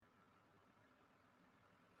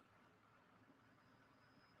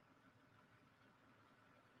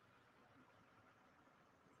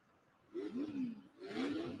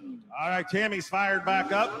All right, Tammy's fired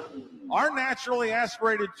back up. Our naturally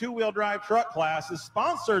aspirated two-wheel drive truck class is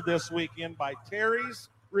sponsored this weekend by Terry's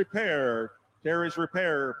Repair. Terry's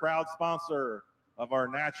Repair, proud sponsor of our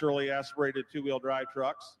naturally aspirated two-wheel drive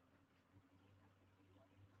trucks.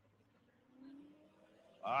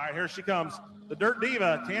 All right, here she comes. The Dirt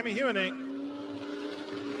Diva, Tammy Hewitt.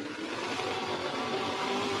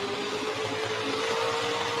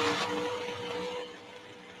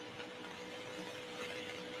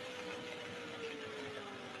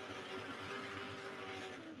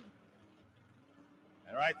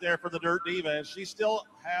 And right there for the Dirt Diva, and she still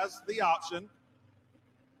has the option.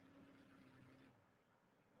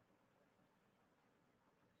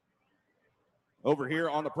 Over here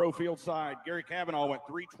on the pro field side, Gary Cavanaugh went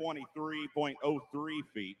 323.03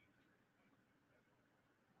 feet.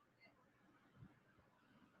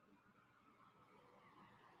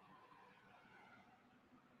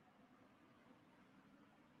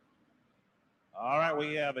 All right,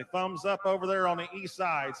 we have a thumbs up over there on the east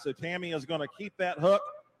side. So Tammy is going to keep that hook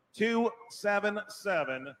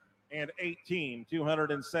 277 and 18,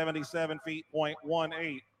 277 feet,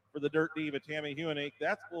 0.18 for the Dirt Diva, Tammy Hewitt.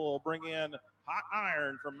 That will bring in Hot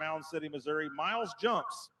Iron from Mound City, Missouri. Miles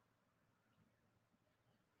Jumps.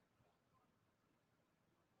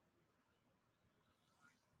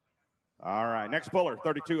 All right, next puller,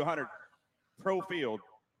 3,200 pro field.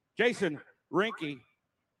 Jason Rinke,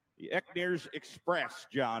 the Eckneers Express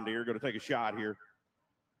John Deere, going to take a shot here.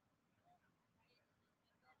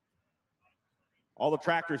 All the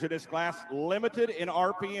tractors in this class limited in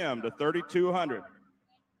RPM to 3,200.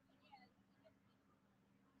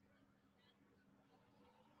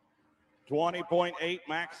 .8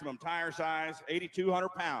 maximum tire size, 8,200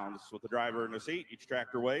 pounds with the driver in the seat. Each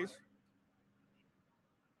tractor weighs.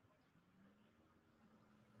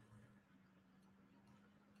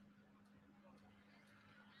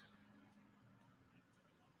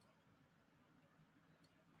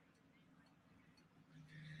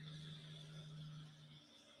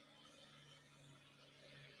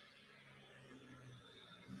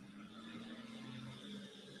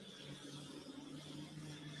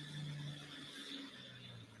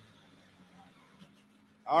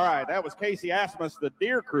 All right, that was Casey Asmus, the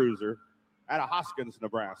Deere Cruiser, out of Hoskins,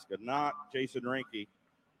 Nebraska, not Jason Rinke.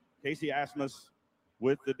 Casey Asmus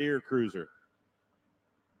with the Deere Cruiser.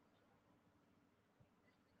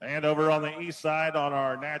 And over on the east side on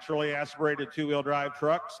our naturally aspirated two-wheel drive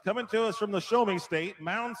trucks, coming to us from the Show Me State,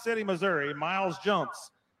 Mound City, Missouri, Miles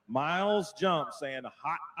Jumps. Miles Jumps and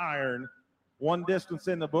Hot Iron. One distance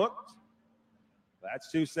in the book. That's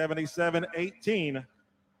 277.18.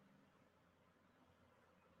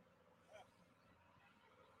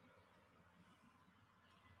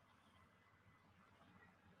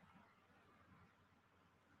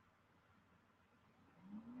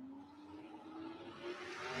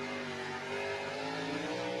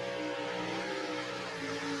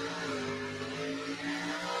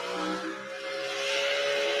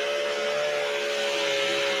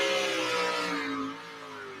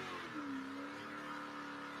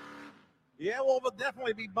 Yeah, we'll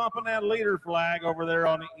definitely be bumping that leader flag over there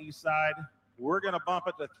on the east side. We're going to bump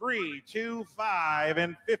it to 325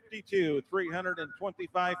 and 52,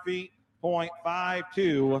 325 feet,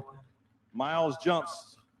 0.52. Miles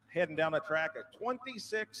Jumps heading down the track at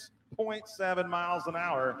 26.7 miles an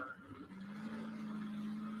hour.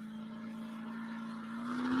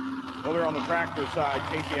 Over on the tractor side,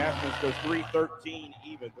 Casey Asmus goes 313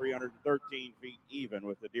 even, 313 feet even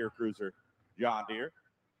with the Deere Cruiser John Deere.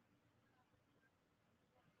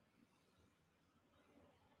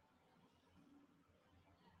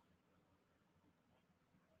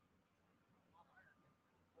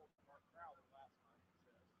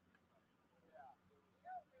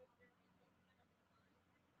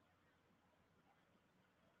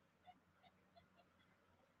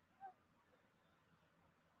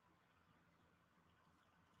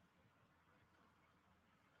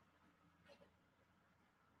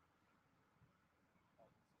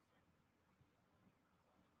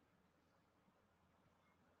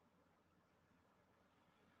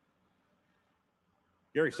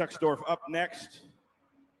 Gary Suxdorf up next.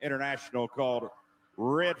 International called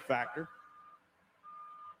Red Factor.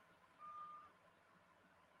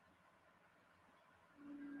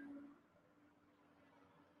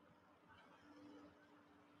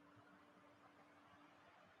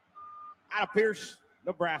 Out of Pierce,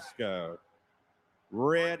 Nebraska.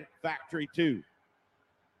 Red Factory 2.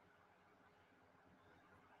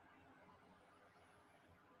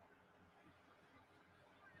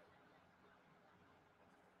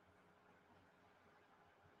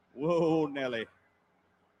 Whoa, Nelly.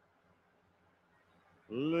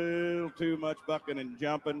 Little too much bucking and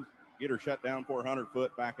jumping. Get her shut down 400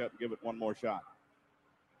 foot, back up, and give it one more shot.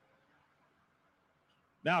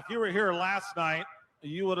 Now, if you were here last night,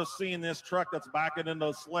 you would have seen this truck that's backing into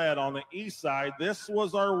the sled on the east side. This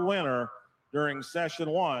was our winner during session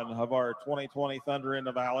 1 of our 2020 Thunder in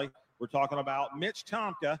the Valley. We're talking about Mitch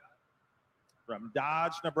Tomka from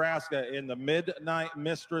Dodge, Nebraska in the Midnight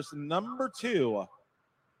Mistress number 2.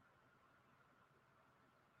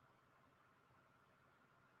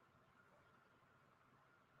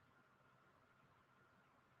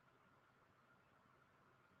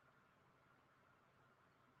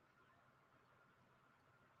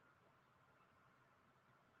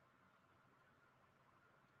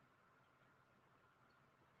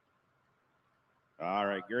 All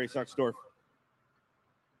right, Gary Sucksdorf.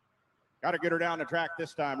 Got to get her down the track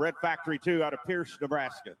this time. Red Factory 2 out of Pierce,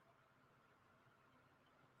 Nebraska.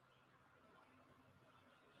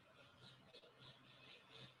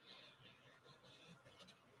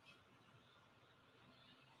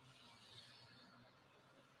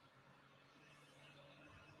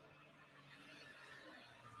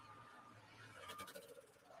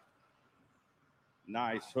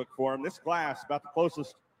 Nice hook for him. This glass, about the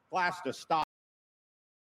closest glass to stop.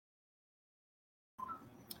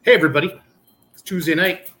 Hey, everybody. It's Tuesday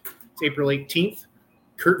night. It's April 18th.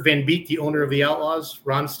 Kurt Van Beek, the owner of the Outlaws.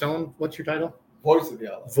 Ron Stone, what's your title? Voice of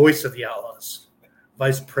the Outlaws. Voice of the Outlaws.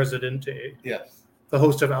 Vice Presidente. Yes. The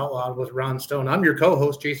host of Outlawed with Ron Stone. I'm your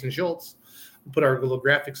co-host, Jason Schultz. We'll put our little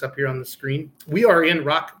graphics up here on the screen. We are in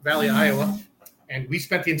Rock Valley, Iowa, and we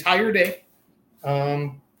spent the entire day.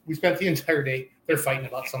 They're fighting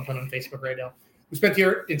about something on Facebook right now. We spent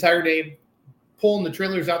the entire day pulling the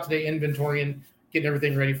trailers out today, inventorying, getting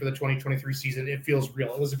everything ready for the 2023 season. It feels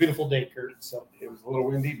real. It was a beautiful day, Kurt. So It was a little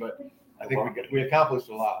windy, but I think we accomplished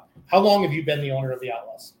a lot. how long have you been the owner of the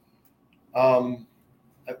Outlaws? I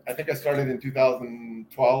think I started in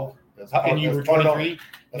 2012. And you were 23.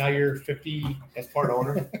 Now you're 50. As part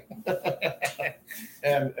owner.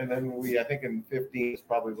 and then I think in 15 is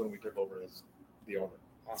probably when we took over as the owner.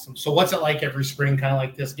 Awesome. So what's it like every spring, kind of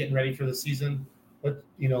like this, getting ready for the season?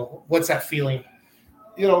 What's that feeling?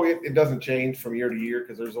 It doesn't change from year to year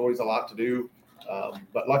because there's always a lot to do.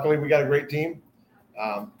 But luckily, we got a great team.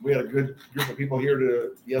 We had a good group of people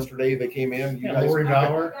here yesterday. They came in. You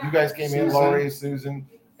guys came in. Laurie, Susan,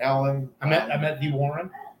 Alan. I met the Warren.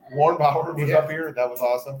 Warren Bauer was up here. That was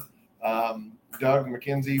awesome. Doug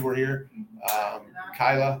McKenzie were here.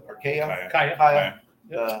 Kaya.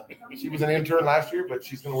 She was an intern last year, but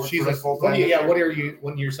she's going to work for us full time. What are you?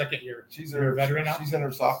 When your second year? She's a veteran now. She's in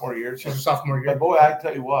her sophomore year. She's her sophomore year. But boy, I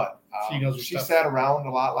tell you what, she sat around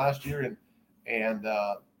a lot last year,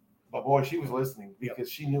 but boy, she was listening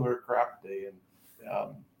because she knew her crap today, and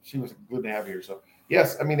she was good to have here. So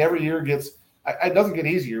yes, I mean every year it doesn't get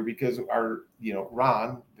easier because our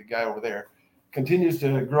Ron, the guy over there, continues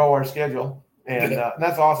to grow our schedule, and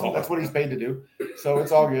that's awesome. That's what he's paid to do. So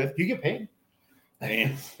it's all good. You get paid.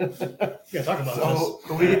 Man. Yeah, talk about this.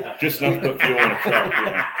 Just enough to put fuel in a truck.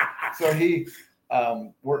 Yeah. So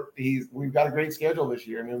we've got a great schedule this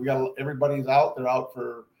year. I mean, everybody's out. They're out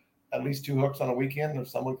for at least 2 hooks on a weekend, or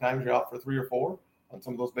sometimes you're out for 3 or 4 on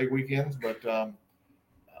some of those big weekends. But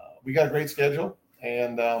we got a great schedule,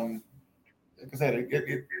 and like I said,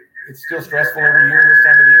 it's still stressful every year this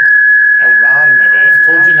time of the year. Ron, I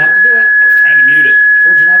told you not to do it. I was trying to mute it.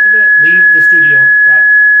 Told you not to do it. Leave the studio, Ron.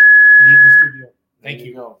 Leave the studio. Thank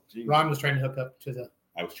you. Go. Ron was trying to hook up to the.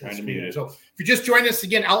 I was trying to mute it. So if you just joined us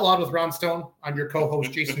again, Outlawed with Ron Stone. I'm your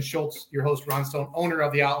co-host, Jason Schultz, your host, Ron Stone, owner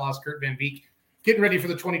of the Outlaws, Kurt Van Beek. Getting ready for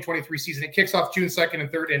the 2023 season. It kicks off June 2nd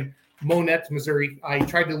and 3rd in Monette, Missouri. I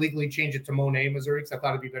tried to legally change it to Monet, Missouri, because I thought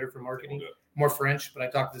it'd be better for marketing, more French, but I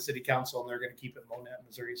talked to the city council, and they're going to keep it Monette,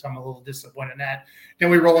 Missouri, so I'm a little disappointed in that.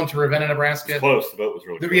 Then we roll into Ravenna, Nebraska. Close. The vote was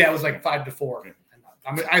really close. Yeah, it was like 5-4.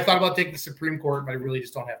 I thought about taking the Supreme Court, but I really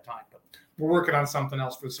just don't have time. But we're working on something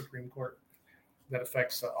else for the Supreme Court that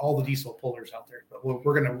affects all the diesel pullers out there. But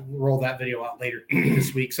we're going to roll that video out later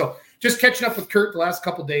this week. So just catching up with Kurt the last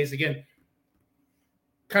couple of days. Again,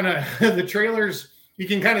 kind of the trailers, you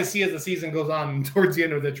can kind of see as the season goes on towards the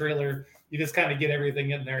end of the trailer, you just kind of get everything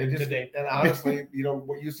in there today. And honestly,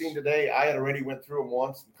 what you've seen today, I had already went through them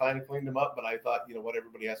once and kind of cleaned them up, but I thought,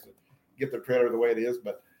 everybody has to get their trailer the way it is.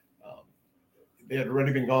 But they had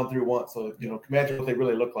already been gone through once, so imagine what they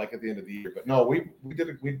really look like at the end of the year. But no,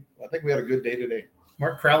 I think we had a good day today.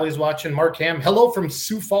 Mark Crowley's watching. Mark Ham, hello from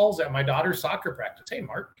Sioux Falls at my daughter's soccer practice. Hey,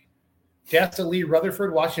 Mark. Dasta Lee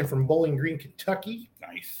Rutherford watching from Bowling Green, Kentucky.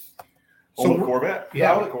 Nice. On the Corvette.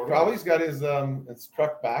 Yeah, Crowley's got his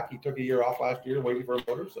truck back. He took a year off last year waiting for a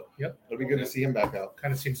motor, so it'll be good to see him back out.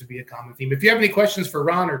 Kind of seems to be a common theme. If you have any questions for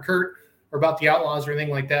Ron or Kurt or about the Outlaws or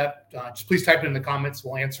anything like that, just please type it in the comments.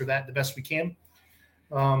 We'll answer that the best we can.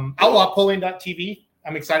 Outlawpulling.tv.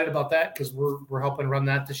 I'm excited about that because we're helping run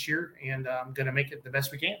that this year, and I'm going to make it the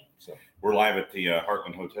best we can. So we're live at the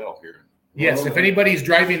Heartland Hotel here. Yes, if anybody's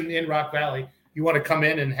driving in Rock Valley, you want to come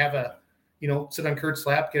in and have a, sit on Kurt's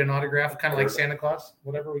lap, get an autograph, kind of like Santa Claus,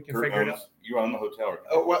 whatever, we can figure it out. You own the hotel.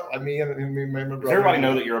 Oh, well, I mean, does everybody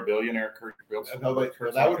know that you're a billionaire, Kurt?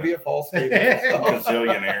 That would be a false statement. A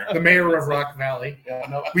zillionaire. The mayor of Rock Valley. Yeah,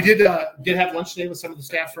 no. We did have lunch today with some of the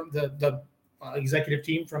staff from the executive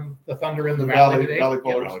team from the Thunder in the Valley today. Valley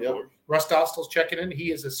Pullers, yep. Russ Dostal's checking in.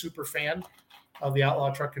 He is a super fan of the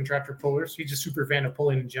Outlaw Truck and Tractor Pullers. He's a super fan of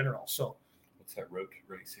pulling in general. So, what's that, road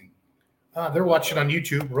racing? They're watching on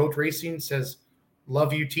YouTube. Road Racing says,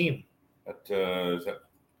 "Love you, team."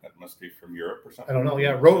 That must be from Europe or something. I don't know.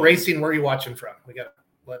 Yeah, Road Racing. Where are you watching from? We got to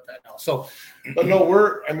let that know. So, but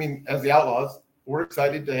no, as the Outlaws, we're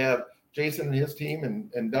excited to have Jason and his team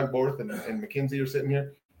and Doug Borth and McKenzie are sitting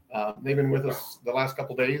here. They've been with us the last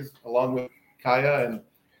couple of days, along with Kaya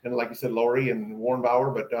and like you said, Lori and Warren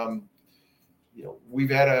Bauer. But we've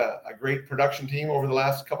had a great production team over the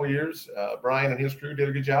last couple of years. Brian and his crew did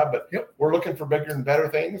a good job, but we're looking for bigger and better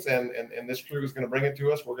things, and this crew is going to bring it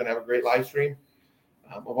to us. We're going to have a great live stream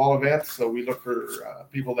of all events. So we look for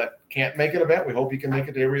people that can't make an event. We hope you can make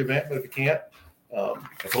it to every event, but if you can't,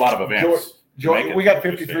 it's a lot of events. We got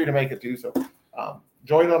 53 to make it too. So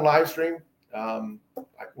join on live stream.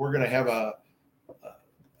 We're going to have a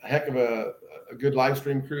heck of a good live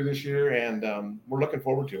stream crew this year, and we're looking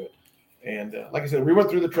forward to it. And like I said, we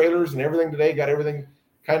went through the trailers and everything today, got everything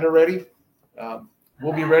kind of ready.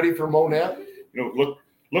 We'll be ready for Monette.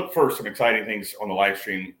 Look for some exciting things on the live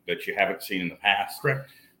stream that you haven't seen in the past. Correct.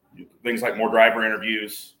 Things like more driver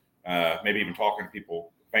interviews, maybe even talking to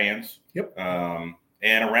people, fans. Yep. And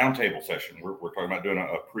a roundtable session. We're talking about doing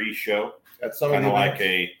a pre-show. That's some kind of like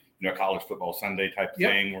a college football Sunday type of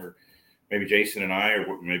thing, where maybe Jason and I,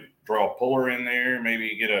 or maybe draw a puller in there,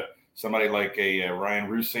 maybe get somebody like a Ryan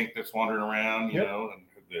Rusink that's wandering around, and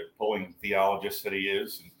the pulling theologist that he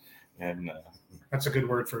is, and that's a good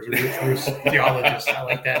word for theologist. I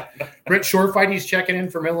like that. Britt Shorefighty's checking in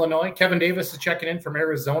from Illinois. Kevin Davis is checking in from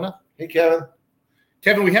Arizona. Hey, Kevin.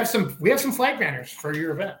 Kevin, we have some flag banners for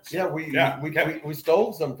your events. Yeah, we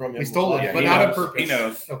stole some from him. We stole it, but not on purpose. He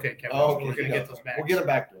knows. Okay, Kevin. We're going to get those back. We'll get them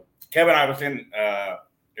back to him. Kevin, I was in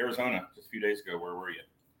Arizona just a few days ago. Where were you?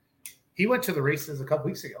 He went to the races a couple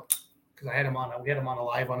weeks ago because I had him on. We had him on a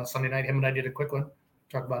live on a Sunday night. Him and I did a quick one,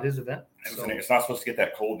 talk about his event. It's not supposed to get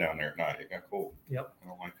that cold down there at night. It got cold. Yep. I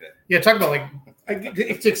don't like that. Yeah, talk about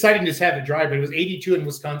it's exciting just to have it dry, but it was 82 in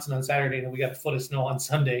Wisconsin on Saturday, and we got a foot of snow on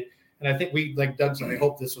Sunday. And I think we, like Doug said, I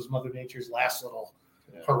hope this was Mother Nature's last little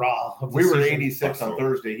hurrah. We were 86 on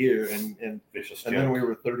Thursday here, and then we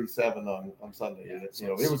were 37 on Sunday.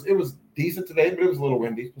 Yeah, it was decent today, but it was a little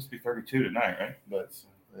windy. It's supposed to be 32 tonight, right? But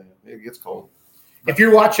it gets cold. If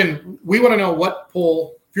you're watching, we want to know what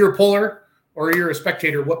poll. If you're a puller or you're a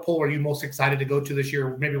spectator, what poll are you most excited to go to this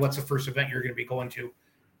year? Maybe what's the first event you're going to be going to?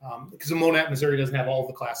 Because the Monette, Missouri doesn't have all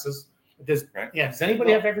the classes. Does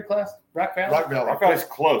anybody have every class? Rock Valley? Rock Valley's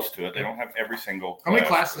close to it. They don't have every single class. How many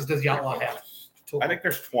classes does the Outlaw have? I think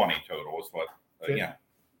there's 20 total is what,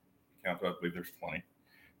 count, I believe there's 20.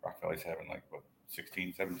 Rock Valley's having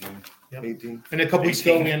 16, 17, 18. And a couple weeks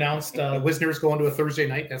ago, we announced Wisner's going to a Thursday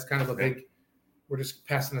night. That's kind of a big, we're just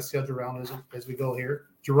passing the schedule around as we go here.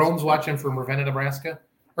 Jerome's watching from Ravenna, Nebraska.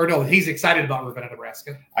 Or no, he's excited about Ravenna,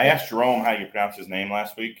 Nebraska. I asked Jerome how you pronounce his name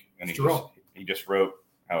last week, and he just wrote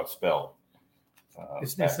how it's spelled.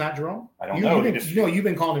 It's not Jerome? I don't know. You've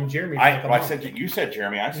been calling him Jeremy. You said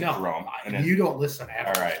Jeremy. I said Jerome. You don't listen at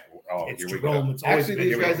all right. Oh, it's Jerome. It's actually,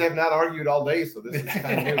 these guys have not argued all day, so this is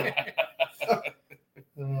kind of new.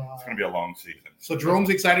 It's going to be a long season. So Jerome's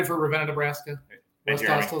excited for Ravenna, Nebraska. Russ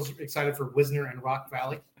Dostal's excited for Wisner and Rock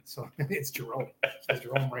Valley. So it's Jerome. It's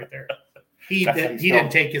Jerome right there. He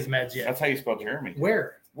didn't take his meds yet. That's how you spell Jeremy.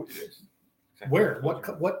 Where? Where?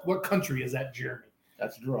 What country is that, Jeremy?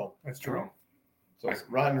 That's Jerome. That's Jerome. So it's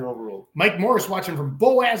Ron, you're overruled. Mike Morris watching from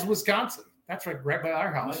Boaz, Wisconsin. That's right by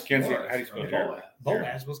our house. Kenzie, how do you spell Jeremy?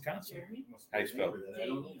 Boaz, Wisconsin. How do you spell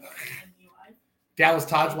Dallas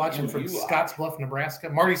Todd's watching from Scottsbluff, Nebraska.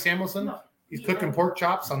 Marty Samuelson, he's cooking pork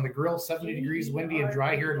chops on the grill, 70 degrees, windy and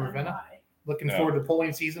dry here in Ravenna. Looking forward to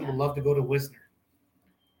polling season. Would love to go to Wisner.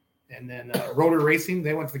 And then Rotor Racing,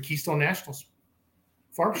 they went to the Keystone Nationals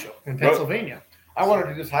Farm Show in Pennsylvania. I wanted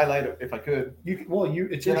to just highlight it if I could.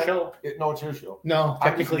 It's your show. No, it's your show. No,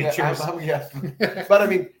 technically it's yours. Yes. But I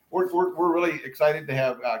mean, we're really excited to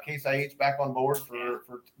have Case IH back on board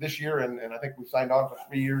for this year, and I think we've signed on for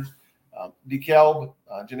 3 years. DeKalb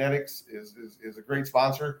Genetics is a great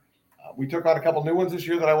sponsor. We took on a couple new ones this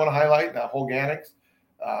year that I want to highlight. Organics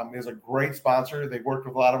is a great sponsor. They've worked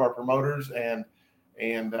with a lot of our promoters, and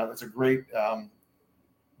it's a great.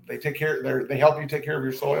 They take care. They help you take care of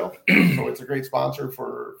your soil. So it's a great sponsor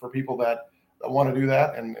for people that want to do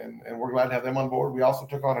that, and we're glad to have them on board. We also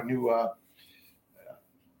took on a new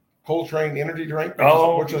Coltrane energy drink,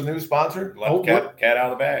 which is a new sponsor. Cat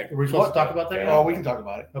out of the bag. Are we supposed to talk about that? Oh, we can talk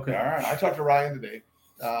about it. Okay. All right. I talked to Ryan today.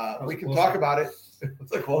 We can talk about it.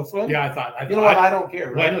 It's a close one. Yeah, I thought. You know what? I don't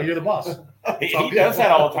care. Well, I know you're the boss. He does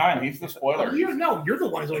that all the time. He's the spoiler. You're the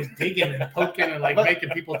one who's always digging and poking and making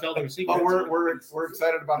people tell their secrets. But we're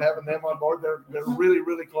excited about having them on board. They're really,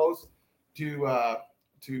 really close to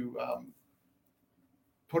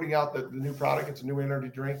putting out the new product. It's a new energy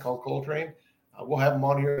drink called Coltrane. We'll have them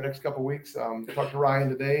on here the next couple of weeks. Talked to Ryan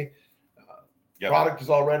today. Product is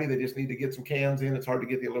all ready. They just need to get some cans in. It's hard to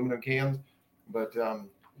get the aluminum cans, but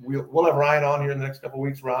we'll have Ryan on here in the next couple of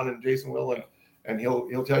weeks. Ron and Jason will, and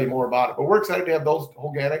he'll tell you more about it. But we're excited to have those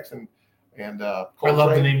Organics and I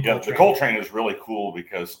love the name. Yeah, the Coltrane is really cool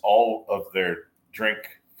because all of their drink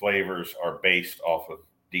flavors are based off of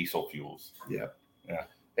diesel fuels. Yeah. Yeah.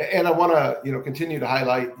 And I want to continue to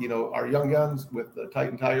highlight our young guns with the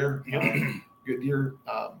Titan Tire. Goodyear.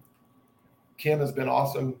 Ken has been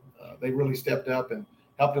awesome. They really stepped up and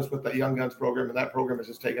helped us with the Young Guns program, and that program has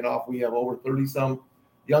just taken off. We have over 30-some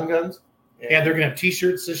Young Guns. Yeah, they're going to have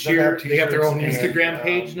T-shirts this year. They got their own Instagram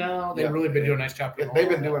page now. They've really been doing a nice job. They've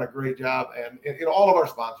been doing a great job, and all of our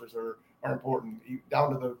sponsors are important,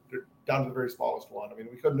 down to the very smallest one. I mean,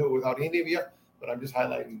 we couldn't do it without any of you, but I'm just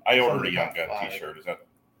highlighting. I ordered a Young Gun T-shirt. Is that?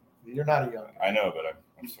 You're not a Young Gun. I know, but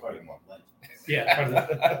I'm sorry. Yeah,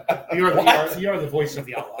 you are the voice of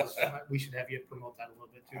the Outlaws. We should have you promote that a little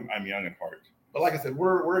bit too. I'm young at heart. But like I said,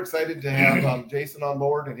 we're excited to have Jason on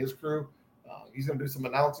board and his crew. He's going to do some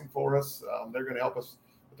announcing for us. They're going to help us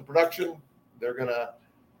with the production. They're going to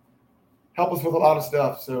help us with a lot of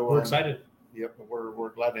stuff. So we're excited. Yep, we're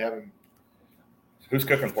glad to have him. Who's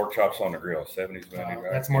cooking pork chops on the grill? 70s, right?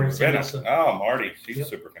 That's Marty. Oh, Marty. She's a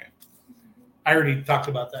super fan. I already talked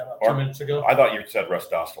about that 2 minutes ago. I thought you said Russ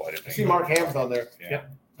Dostal. I see Mark Ham's on there. Yeah.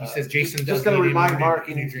 He says Jason just going to remind Mark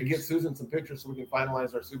he needs to get Susan some pictures so we can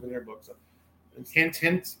finalize our souvenir book. So hint.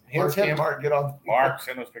 Mark, get on. Mark,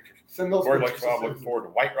 send those pictures. Send those Corey pictures. Looking forward to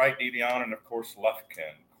White Right, Devion, and of course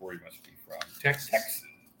Lufkin. Corey must be from Texas.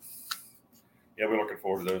 Yeah, we're looking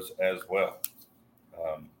forward to those as well.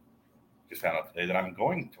 Just found out today that I'm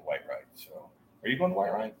going to White Right. So, are you going to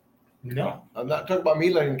White Right? No, I'm not talking about me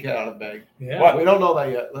letting the cat out of the bag. Yeah, what? We don't know that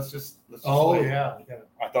yet. Let's just yeah.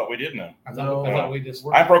 I thought we did know. I thought we just.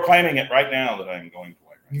 I'm proclaiming it right now that I'm going to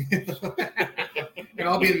White Right. And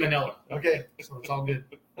I'll be in Manila. Okay, so it's all good.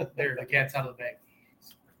 There, the cat's out of the bag.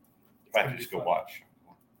 If I could just go watch.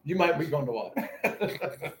 You might be going to watch.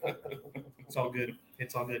 It's all good.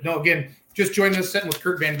 It's all good. No, again, just joining us, sitting with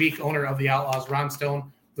Kurt Van Beek, owner of the Outlaws, Ron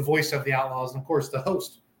Stone, the voice of the Outlaws, and of course the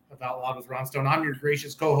host of Outlawed with Ron Stone. I'm your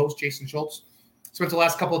gracious co-host, Jason Schultz. Spent the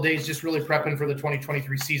last couple of days just really prepping for the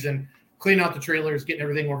 2023 season, cleaning out the trailers, getting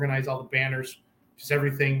everything organized, all the banners, just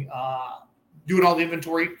everything, doing all the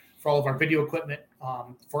inventory for all of our video equipment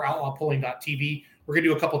for outlawpulling.tv. We're going to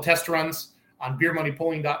do a couple test runs on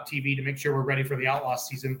beermoneypulling.tv to make sure we're ready for the Outlaw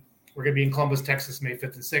season. We're going to be in Columbus, Texas, May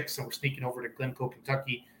 5th and 6th, and we're sneaking over to Glencoe,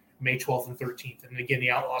 Kentucky, May 12th and 13th. And again,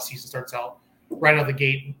 the Outlaw season starts out right out of the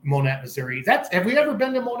gate, Monette, Missouri. Have we ever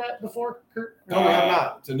been to Monette before, Kurt? No, we have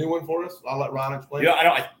not. It's a new one for us. I'll let Ron explain.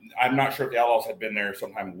 Yeah, I'm not sure if the Outlaws had been there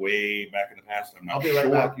sometime way back in the past. I'll be right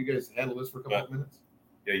back. You guys handle this for a couple of minutes.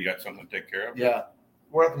 Yeah, you got something to take care of? Yeah.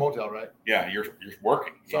 We're at the motel, right? Yeah, you're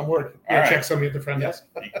working. So I'm working. Yeah, check somebody at the front desk.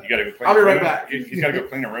 You got to go clean I'll be right room. back. He's got to go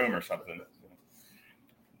clean a room or something.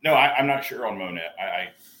 No, I'm not sure on Monette.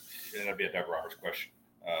 That'd be a Doug Roberts question.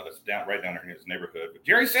 That's right down there in his neighborhood. But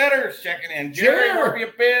Jerry Setter's checking in. Jerry, where have you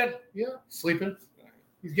been? Yeah, sleeping.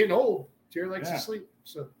 He's getting old. Jerry likes to sleep.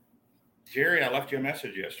 So, Jerry, I left you a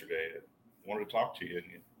message yesterday. I wanted to talk to you, and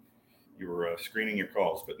you were screening your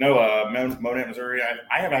calls. But no, Monette, Missouri.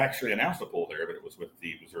 I have actually announced a pool there, but it was with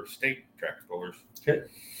the Missouri State Tractor Pullers. Okay. It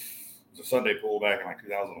was a Sunday pool back in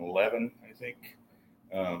 2011, I think.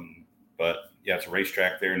 But yeah, it's a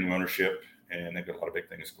racetrack there, new ownership, and they've got a lot of big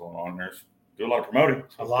things going on there. Do a lot of promoting.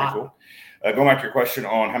 So a lot. Cool. Going back to your question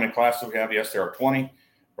on how many classes we have, yes, there are 20.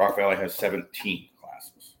 Rock Valley has 17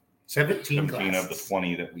 classes. 17 of the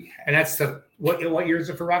 20 that we have. And that's what year is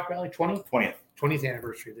it for Rock Valley? 20? 20th. 20th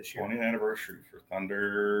anniversary this year. 20th anniversary for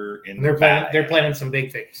Thunder in And they're planning some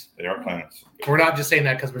big things. They are planning some. We're not just saying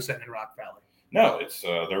that because we're sitting in Rock Valley. No, it's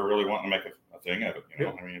they're really wanting to make a thing of it. You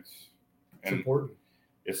know, Yeah. I mean, It's important.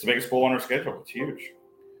 It's the biggest pool on our schedule. It's huge.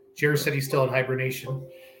 Jared said he's still in hibernation.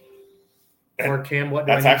 Or Cam, what?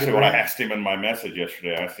 That's actually what I asked him in my message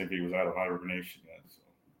yesterday. I asked him if he was out of hibernation yet. So.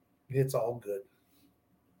 It's all good.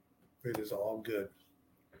 It is all good.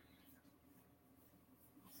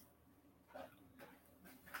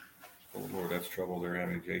 Oh Lord, that's trouble. They're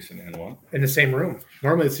having Jason and one In the same room.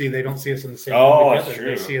 Normally, they don't see us in the same Oh, room that's together.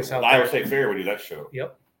 true. They see us out Iowa there. State Fair, we do that show.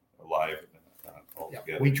 Yep. Live. Yep.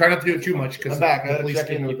 Together. We try not to do it too much because I'm back. I had to check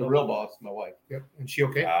in with the real boss, my wife. Yep. And she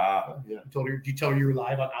okay? Yeah. You told her? Did you tell her you were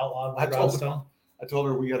live on Outlawed? I told her. Brownstone? I told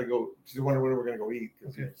her we got to go. She's wondering when we're going to go eat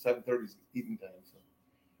because Okay. 7:30 is eating time. So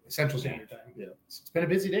Central Standard Time. Yeah. It's been a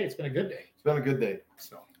busy day. It's been a good day. it's been a good day.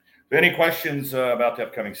 So Any questions about the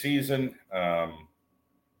upcoming season?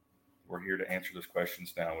 We're here to answer those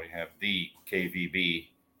questions now. We have the KVB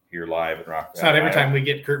here live at Rock it's not Valley, every Iowa. time we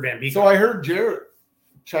get Kurt Van Beek. So I heard Jared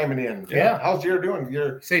chiming in. Yeah. How's Jared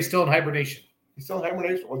doing? Say he's still in hibernation. He's still in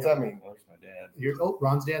hibernation. What's that mean? Where's my dad?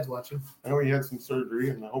 Ron's dad's watching. I know he had some surgery,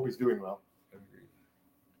 and I hope he's doing well.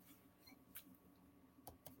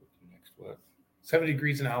 Next what? 70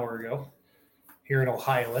 degrees an hour ago here in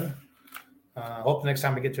Ohio. Hope the next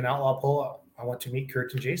time we get to an outlaw poll, I want to meet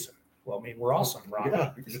Kurt and Jason. Well, I mean, we're awesome, Ron.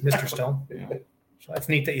 Yeah. Mr. Stone. Yeah. So that's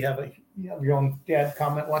neat that you have your own dad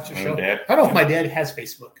comment, watch the My show. dad. I don't know if my dad has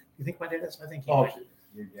Facebook. You think my dad does? I think he Oh, might.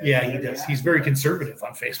 Yeah, he does. He's very conservative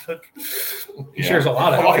on Facebook. He Yeah. shares a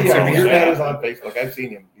lot of Oh, yeah. Your conservative. dad is on Facebook. I've seen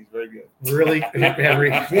him. He's very good. Really, Henry.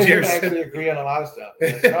 Me and him Cheers. actually agree on a lot of stuff.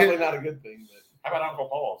 It's probably not a good thing, but How about Uncle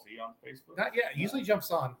Paul? Is he on Facebook? Not yet. He usually jumps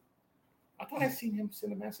on. I thought I seen him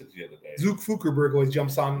send a message the other day. Zook Fukerberg always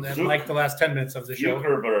jumps on in like the last 10 minutes of the show.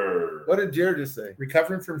 Zuckerberg. what did Jared just say?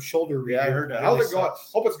 Recovering from shoulder. Yeah, I reader. heard that. Really How's it going?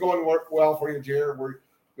 sucks. Hope it's going well for you, Jared.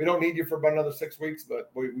 We don't need you for about another 6 weeks, but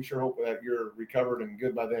we sure hope that you're recovered and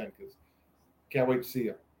good by then because can't wait to see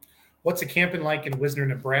you. What's the camping like in Wisner,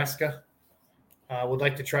 Nebraska? Would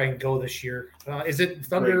like to try and go this year. Is it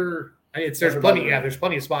Thunder? There's Thunder by plenty. the Yeah, River. there's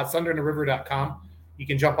plenty of spots. Thunderintheriver.com. You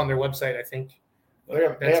can jump on their website. I think They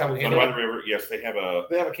have that's how we Under handle by the it. river. Yes, they have a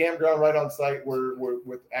a campground right on site where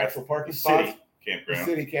with actual parking city spots. The campground.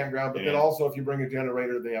 city campground, but then Yeah. also if you bring a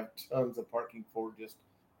generator, they have tons of parking for just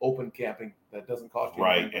open camping that doesn't cost you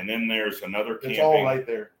Right, anything. and then there's another It's camping. all right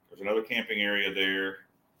there. There's another camping area there.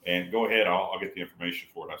 And go ahead, I'll get the information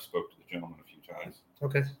for it. I spoke to the gentleman a few times.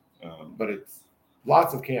 Okay. But it's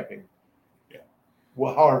lots of camping. Yeah.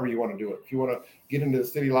 Well, however you want to do it. If you want to get into the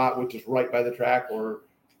city lot, which is right by the track, or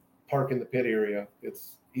park in the pit area,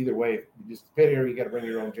 it's either way. Just the pit area, you got to bring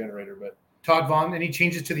your own generator. But Todd Vaughn, any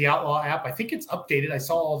changes to the Outlaw app? I think it's updated. I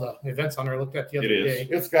saw all the events on there. I looked at the other It is.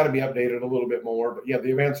 day. it's got to be updated a little bit more. But yeah, the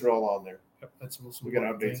events are all on there. Yep, that's the most We got to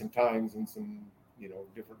important update thing. some times and some,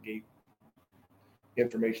 different gate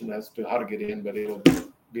information as to how to get in, but it'll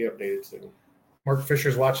be updated soon. Mark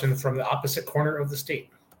Fisher's watching from the opposite corner of the state.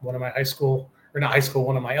 One of my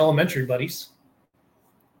one of my elementary buddies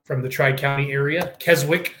from the Tri-County area,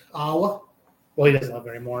 Keswick, Iowa. Well, he doesn't live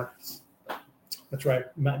there anymore. That's right.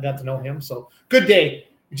 Matt got to know him. So good day.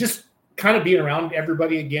 Just kind of being around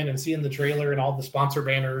everybody again and seeing the trailer and all the sponsor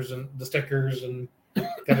banners and the stickers and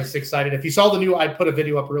got us excited. If you saw I put a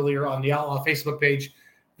video up earlier on the Outlaw Facebook page,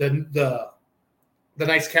 the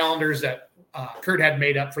nice calendars that Kurt had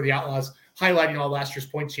made up for the Outlaws, highlighting all last year's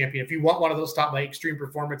points champion. If you want one of those, stop by Extreme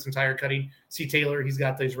Performance and Tire Cutting. See Taylor. He's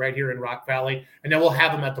got those right here in Rock Valley. And then we'll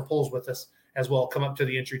have them at the polls with us as well. Come up to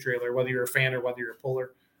the entry trailer, whether you're a fan or whether you're a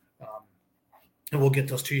puller. And we'll get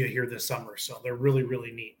those to you here this summer. So they're really,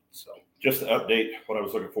 really neat. So Just to update what I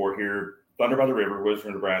was looking for here, Thunder by the River,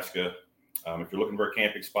 Wisner, Nebraska. If you're looking for a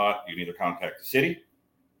camping spot, you can either contact the city,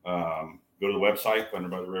 go to the website, Thunder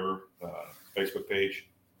by the River Facebook page,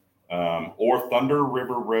 or Thunder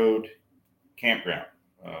River Road Campground.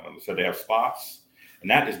 They said they have spots,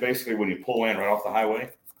 and that is basically when you pull in right off the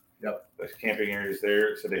highway. Yep. The camping areas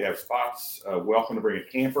there. So they have spots. Welcome to bring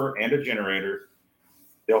a camper and a generator.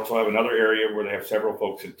 They also have another area where they have several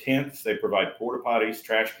folks in tents. They provide porta potties,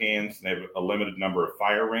 trash cans, and they have a limited number of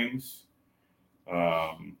fire rings.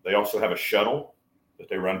 They also have a shuttle that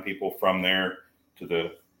they run people from there to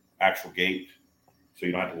the actual gate. So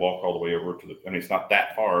you don't have to walk all the way over to it's not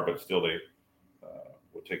that far, but still they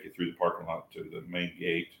will take you through the parking lot to the main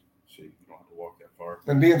gate. So you don't have to walk that far.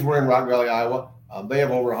 And being we're in Rock Valley, Iowa, they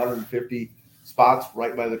have over 150 spots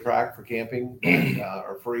right by the track for camping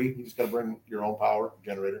are free. You just got to bring your own power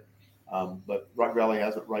generator. But Rock Valley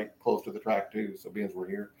has it right close to the track too. So being we're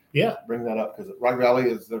here, yeah, bring that up because Rock Valley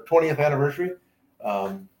is their 20th anniversary.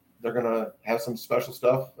 They're going to have some special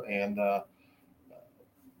stuff and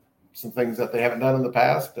some things that they haven't done in the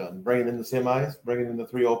past, bringing in the semis, bringing in the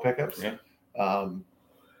 3.0 pickups. Yeah.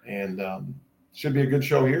 Should be a good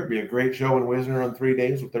show here. It'll be a great show in Wisner on 3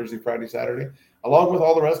 days with Thursday, Friday, Saturday, along with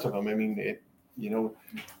all the rest of them. I mean,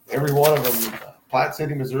 every one of them. Platte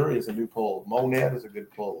City, Missouri is a new pull. Monad is a good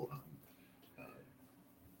pull.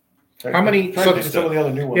 How many? Some of the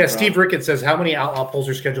other new ones. Yeah, Steve Rickett says, how many outlaw pulls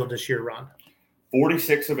are scheduled this year, Ron?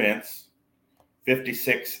 46 events,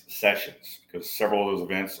 56 sessions, because several of those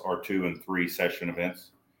events are 2 and 3 session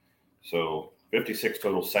events. So 56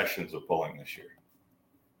 total sessions of pulling this year.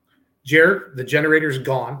 Jared, the generator's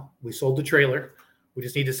gone. We sold the trailer. We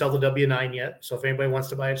just need to sell the W9 yet. So if anybody wants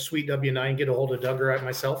to buy a sweet W9, get a hold of Doug or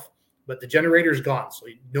myself. But the generator's gone, so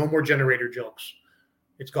no more generator jokes.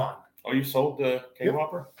 It's gone. Oh, you sold the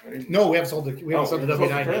K-Whopper? No, we haven't sold the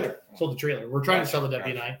W9 trailer. yet. Sold the trailer. We're trying to sell the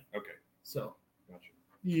W9. Okay. So. Gotcha.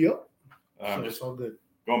 Yep. So Just it's all good.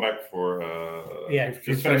 going back for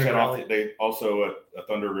just finishing off. They also at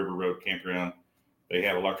Thunder River Road Campground, they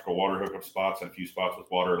have electrical water hookup spots and a few spots with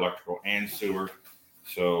water, electrical, and sewer.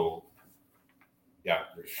 So yeah,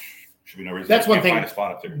 there should be no reason. That's one thing find a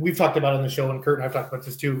spot up there. We've talked about on the show, and Kurt and I've talked about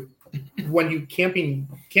this too. When you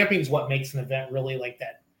camping's what makes an event really like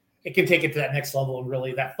that. It can take it to that next level and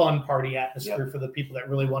really that fun party atmosphere for the people that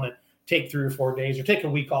really want to take 3 or 4 days or take a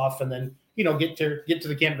week off and then get to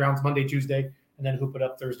the campgrounds Monday, Tuesday, and then hoop it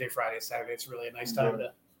up Thursday, Friday, Saturday. It's really a nice time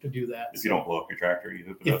to do that. If you don't blow up your tractor, you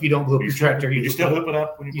hoop it up. If you don't blow up your tractor, you still hoop it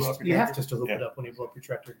up when you blow up your tractor. You have to still hoop it up when you blow up your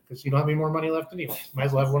tractor because you don't have any more money left anyway. Might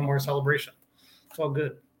as well have one more celebration. It's all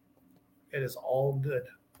good. It is all good.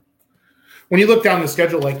 When you look down the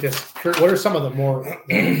schedule like this, Kurt, what are some of the more?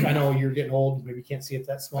 I know you're getting old, maybe you can't see it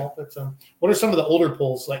that small, but what are some of the older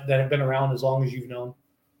pulls like that have been around as long as you've known?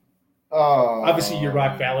 Obviously, your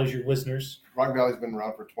Rock Valleys, your Wisners. Rock Valley's been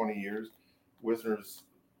around for 20 years. Wisner's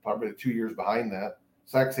probably 2 years behind that.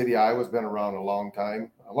 Sac City, Iowa's been around a long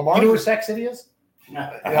time. Lamar, you know where Sac City is?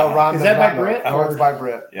 Ron, is that by Brett? No, it's by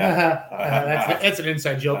Brett. Yeah, that's an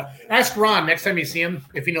inside joke. Ask Ron next time you see him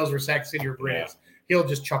if he knows where Sac City or Brett is. He'll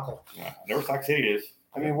just chuckle. Yeah, never Sac City is.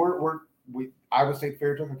 I mean, we Iowa State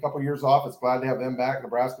Fair took a couple years off. It's glad to have them back.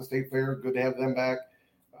 Nebraska State Fair, good to have them back.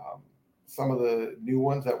 Some of the new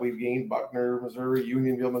ones that we've gained: Buckner, Missouri;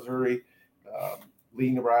 Unionville, Missouri;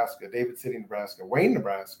 Lee, Nebraska; David City, Nebraska; Wayne,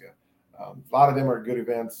 Nebraska. A lot of them are good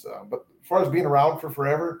events. But as far as being around for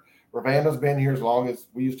forever, Ravanna's been here as long as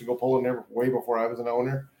we used to go pulling there way before I was an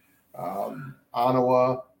owner.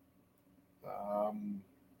 Ottawa.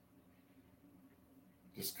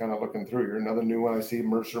 Just kind of looking through here. Another new one I see.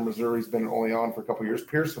 Mercer, Missouri's been only on for a couple of years.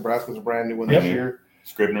 Pierce, Nebraska's a brand new one this year.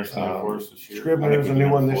 Scribner's, of course, this year. Scribner's a new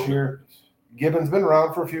one this year. Gibbon's been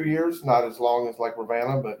around for a few years, not as long as like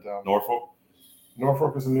Ravanna, but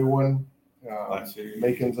Norfolk is a new one.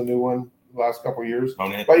 Macon's a new one the last couple of years.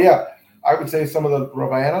 But yeah, I would say some of the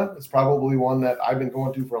Ravanna is probably one that I've been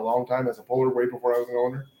going to for a long time as a puller, way before I was an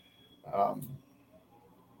owner.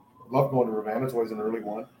 Love going to Ravanna. It's always an early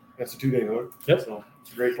one. It's a 2-day hook. Yep. So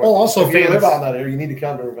it's a great place. Oh, also if you live out that area, you need to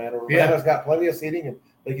come to Ravanna. Ravanna's got plenty of seating and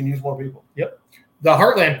they can use more people. Yep. The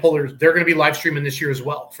Heartland Pullers, they're going to be live streaming this year as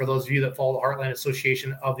well. For those of you that follow the Heartland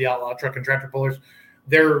Association of the Outlaw Truck and Tractor Pullers,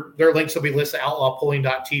 their links will be listed at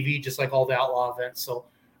outlawpulling.tv, just like all the Outlaw events. So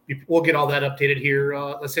we'll get all that updated here,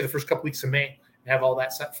 let's say the first couple weeks of May, and have all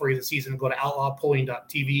that set for you this season. Go to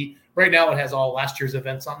outlawpulling.tv. Right now it has all last year's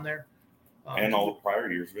events on there. And all the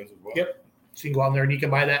prior year's events as well. Yep. So you can go on there and you can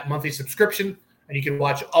buy that monthly subscription and you can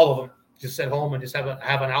watch all of them just at home and just have an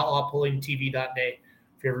Outlaw Pulling TV day.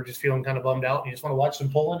 If you're ever just feeling kind of bummed out and you just want to watch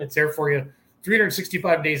some pulling, it's there for you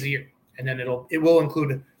 365 days a year. And then it will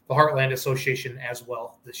include the Heartland Association as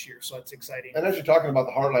well this year. So it's exciting. And as you're talking about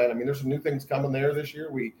the Heartland, I mean, there's some new things coming there this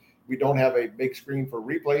year. We don't have a big screen for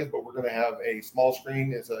replays, but we're going to have a small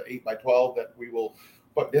screen. It's a 8x12 that we will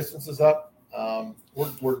put distances up.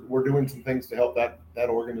 We're doing some things to help that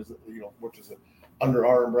organization, which is under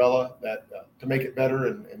our umbrella, that to make it better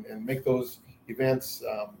and make those events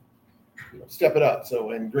step it up.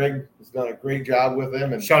 So, and Greg has done a great job with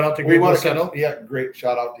them. And shout out to Greg. Great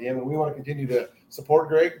shout out to him. And we want to continue to support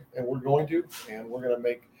Greg, and we're going to, and we're going to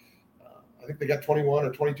make. I think they got 21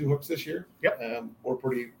 or 22 hooks this year. Yep. We're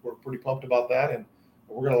pretty pumped about that, and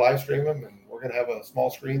we're going to live stream them, and we're going to have a small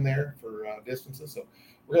screen there for distances. So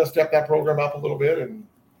we're going to step that program up a little bit, and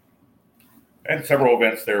several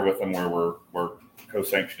events there with them where we're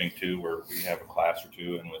co-sanctioning too, where we have a class or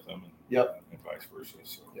two in with them, and vice versa.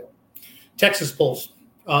 So. Yep. Texas Pulls.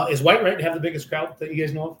 Is White Right have the biggest crowd that you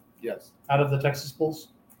guys know of? Yes. Out of the Texas Pulls?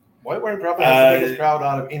 White Right probably has the biggest crowd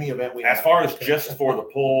out of any event we have. As far as just for the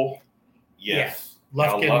pull, yes.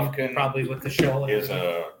 Lufkin probably with the show. Is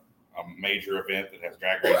a major event that has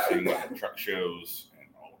drag racing and truck shows and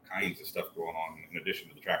all kinds of stuff going on in addition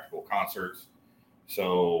to the tractable concerts.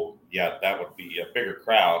 So yeah, that would be a bigger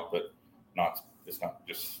crowd, but it's not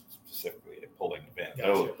just specifically a pulling event.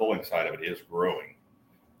 Gotcha. Though the pulling side of it is growing.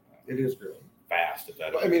 It is growing Fast at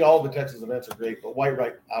that. I mean, all the Texas events are great, but White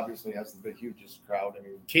Right obviously has the hugest crowd. I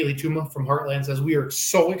mean, Kaylee Tuma from Heartland says we are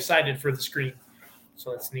so excited for the screen,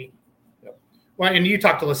 so that's neat. Yep. Well, and you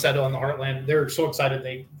talked to Lissetto on the Heartland. They're so excited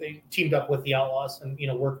they teamed up with the Outlaws and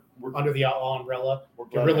work under the Outlaw umbrella.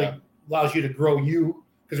 It really allows you to grow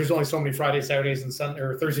because there's only so many Fridays, Saturdays, and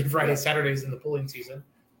Thursday, Fridays, Saturdays in the pulling season.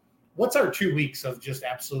 What's our 2 weeks of just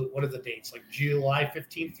absolute? What are the dates? Like July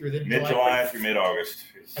 15th through the mid-July through mid-August.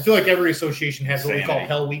 I feel like every association has what we call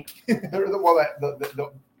Hell Week. Well,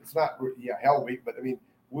 it's not Hell Week, but I mean,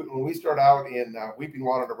 when we start out in Weeping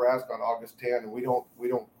Water, Nebraska on August 10, and we don't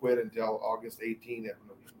quit until August 18 at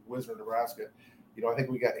Wisner, Nebraska. I think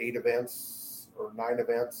we got 8 events or 9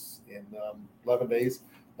 events in 11 days.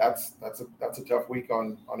 That's a tough week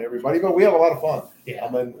on everybody, but we have a lot of fun. Yeah. I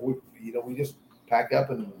mean, we just pack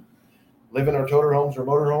up and live in our toter homes or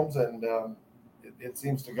motor homes, and it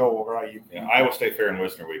seems to go all right. Iowa State Fair and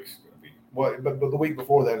Wisner Week's going to be. Well, but the week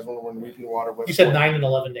before that is when Weeping Water was. You said 9 and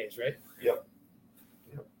 11 days, right? Yep.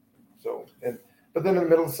 So but then in the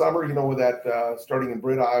middle of summer, with that starting in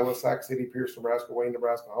Britta, Iowa, Sac City, Pierce, Nebraska, Wayne,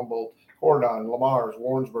 Nebraska, Humboldt, Corydon, Lamar's,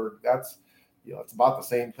 Warrensburg. That's it's about the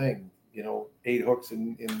same thing. 8 hooks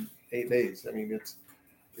in 8 days. I mean,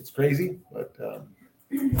 it's crazy, but.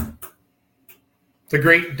 The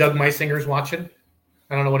great Doug Meisinger's watching.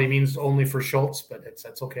 I don't know what he means only for Schultz, but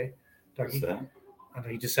that's okay. What's that? I know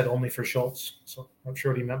he just said only for Schultz, so I'm not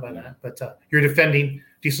sure what he meant by that. But you're defending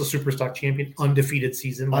Diesel Superstock champion, undefeated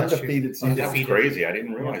season. Undefeated season. That's crazy. I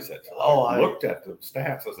didn't realize that. I looked at the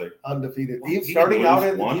stats. I was like, undefeated. Starting out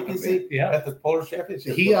at the DPC at the Polar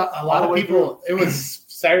Championship. A lot of people. It was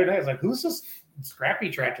Saturday night. I was like, who's this scrappy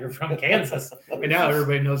tractor from Kansas? And now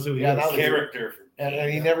everybody knows who he is. Character.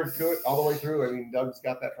 And he never threw it all the way through. I mean, Doug's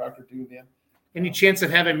got that tractor too, man. Any chance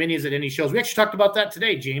of having minis at any shows? We actually talked about that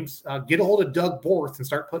today, James. Get a hold of Doug Borth and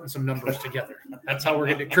start putting some numbers together. That's how we're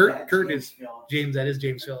going to. Kurt is James. That is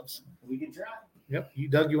James Phillips. We can try. Yep.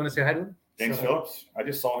 Doug, you want to say hi to him? James Phillips. I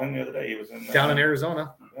just saw him the other day. He was down in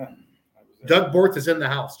Arizona. Yeah. Doug Borth is in the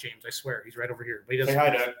house, James. I swear, he's right over here. But he doesn't. Say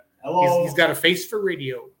hi, Doug. Hello. He's got a face for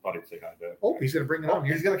radio. Thought he'd say hi, Doug. Oh, he's going to bring it on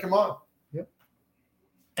here. He's going to come on. Yep.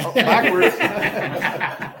 Oh, backwards.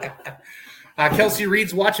 Kelsey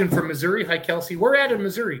Reed's watching from Missouri. Hi, Kelsey. We're at in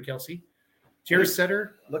Missouri, Kelsey. Jared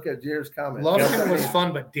Setter. Look at Jared's comment. Loving was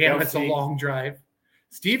fun, but damn, it's a long drive.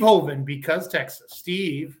 Steve Hoven, because Texas.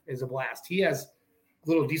 Steve is a blast. He has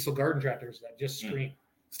little diesel garden tractors that just scream.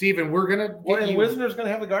 Steve, and we're going to Well, and Wisner's going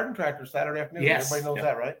to have a garden tractor Saturday afternoon. Yes. Everybody knows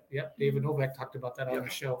that, right? Yep. David Novak talked about that on the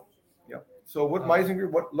show. Yep. So what Meisinger,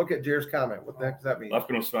 look at Jared's comment. What the heck does that mean?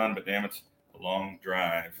 Lufkin was fun, but damn, it's a long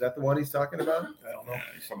drive. Is that the one he's talking about? I don't know. Yeah,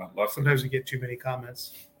 he's talking about Lufkin. Sometimes we get too many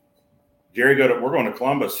comments. Jerry, we're going to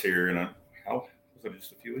Columbus here in how was it,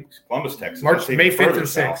 just a few weeks? Columbus, Texas. May 5th and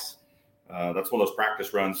 6th. That's one of those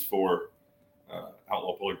practice runs for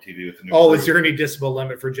Outlaw Puller TV with the new. Oh, is there any decibel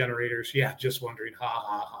limit for generators? Yeah, just wondering. Ha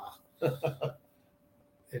ha ha.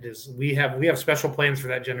 It is. We have special plans for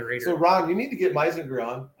that generator. So Ron, you need to get Meisinger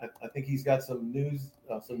on. I think he's got some news,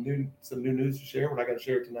 some new news to share. We're not going to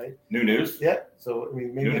share it tonight. New news? Yeah. So I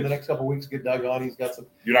mean, maybe in the next couple of weeks, get Doug on. He's got some.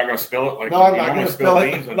 You're not going to spill it like no, I'm not going to spill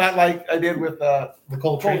it. Not like I did with the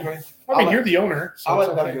cold train. I mean, you're the owner. So I'll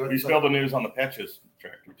let Doug do it. You spilled the news on the Patches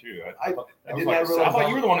tractor too. I did not realize. I thought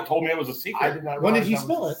you were the one that told me it was a secret. I did not. When did he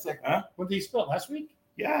spill it? Huh? When did he spill it? Last week?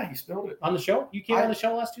 Yeah, he spilled it on the show. You came on the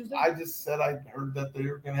show last Tuesday. I just said I heard that they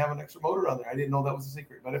were going to have an extra motor on there. I didn't know that was a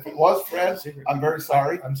secret. But if it was, Fred, I'm very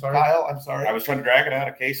sorry. I'm sorry, Kyle. I'm sorry. I was trying to drag it out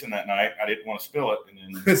of casing that night. I didn't want to spill it,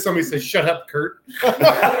 and then somebody says, "Shut up, Kurt."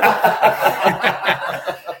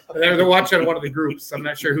 They're watching one of the groups. I'm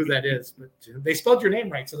not sure who that is, but they spelled your name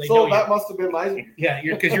right, so they know that you. Must have been my. Yeah,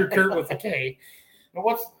 because you're Kurt with a K. Now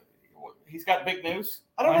he's got big news?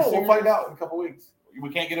 I don't know. We'll find out in a couple of weeks. We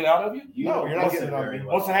can't get it out of you? No, you're not getting it out of me.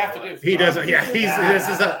 What's it have to do? He doesn't. Yeah,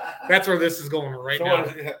 that's where this is going right so now.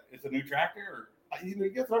 What is it? It's a new tractor, or you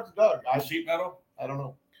get to Doug. Sheet metal? I don't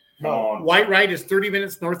know. No. White Ride is 30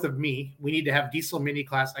 minutes north of me. We need to have diesel mini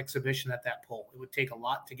class exhibition at that pole. It would take a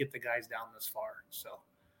lot to get the guys down this far. So,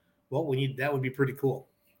 that would be pretty cool.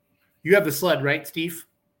 You have the sled, right, Steve?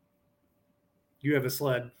 You have a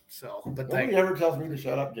sled. So, but nobody ever tells me to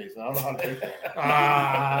shut up, Jason. I don't know how to take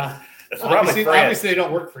that. Obviously they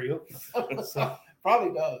don't work for you. So.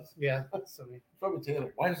 Probably does. Yeah. So Probably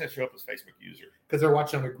Taylor. Why does that show up as Facebook user? because they're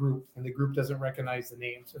watching on a group and the group doesn't recognize the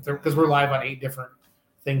names. Because we're live on 8 different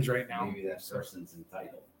things right now. Maybe that person's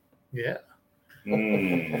entitled. Yeah.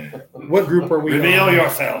 Mm. What group are we Reveal on?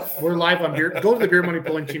 yourself. We're live on beer. Go to the Beer Money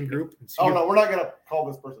Pulling Team group. And see Oh no, we're not gonna call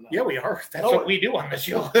this person out. Yeah, we are. That's No. what we do on the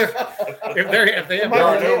show. if they have There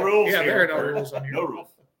are no rules yeah, here. there are no rules on here. No rules.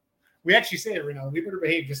 We actually say every now and then, we better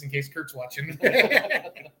behave just in case Kurt's watching.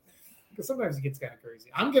 Because sometimes it gets kind of crazy.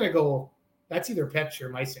 I'm gonna go. That's either Petch or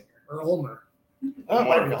Meisinger or Ulmer. Oh,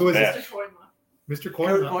 might be. Who is Bad. it? Mr. Kurt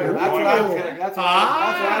Coin. Coyne. That's what I was gonna. That's what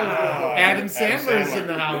I was gonna do. Adam Sandler's in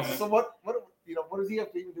the house. So what does he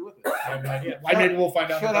have to even do with it? I have no idea. Why maybe we'll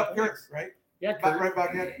find out. Shut in a up, couple Kurt. weeks. Right? Yeah, Back, Kurt. right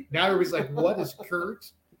back in. Now everybody's like, what does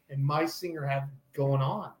Kurt and Meisinger have going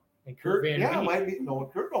on? And Kurt, Van yeah, Vliet. might be. No,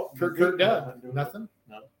 Kurt don't. Kurt does nothing.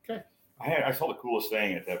 I saw the coolest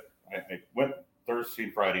thing at that. I went Thursday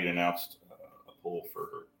and Friday and announced a pull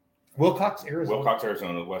for Wilcox, Arizona. Wilcox,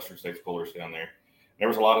 Arizona, the Western States pullers down there. There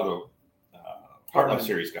was a lot of the Heartland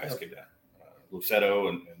Series guys came down. Luceto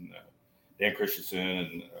and Dan Christensen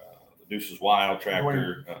and the Deuces Wild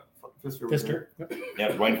Tractor. Pfister. Yeah,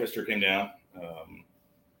 Dwayne Pfister came down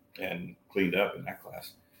and cleaned up in that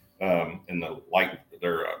class. In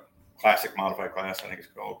their classic modified class, I think it's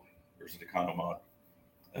called. There's the Econo mod.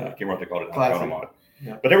 I can't remember what they called it. Classic. Econo mod.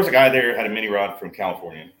 Yeah. But there was a guy there had a mini rod from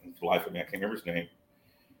California. For the life of me, I can't remember his name.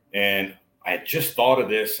 And I had just thought of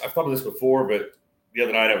this. I've thought of this before, but the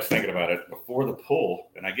other night I was thinking about it before the pull.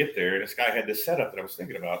 And I get there, and this guy had this setup that I was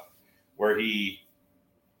thinking about where he's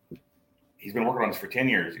been working on this for 10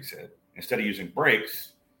 years, he said. Instead of using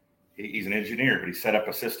brakes, he's an engineer, but he set up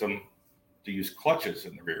a system to use clutches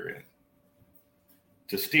in the rear end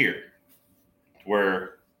to steer,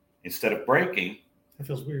 where instead of braking, That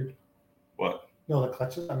feels weird. what? No, the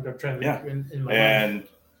clutches. I'm trying to. Yeah. In my mind.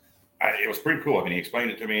 And it was pretty cool. I mean, he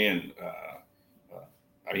explained it to me, and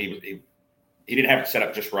I mean, he didn't have it set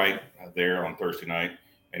up just right there on Thursday night,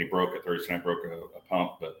 and he broke it Thursday night, broke a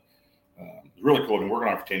pump, but it was really cool. I've been working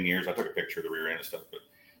on it for 10 years. I took a picture of the rear end and stuff, but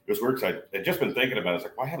it was weird because I'd just been thinking about it. It's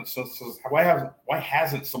like, why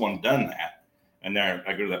hasn't someone done that? And there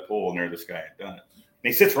I go to that pool, and there this guy had done it.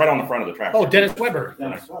 And he sits right on the front of the tractor. Oh, Dennis Weber.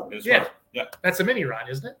 Dennis Weber. Dennis Yeah. Weber. Yeah. That's a mini rod,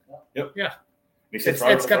 isn't it? Yep. Yeah. He sits It's,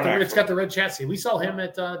 right it's on got front the axle. it's got the red chassis. We saw him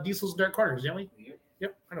at Diesel's Dark Corners, didn't we?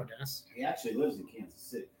 Yep. I know Dennis. He actually lives in Kansas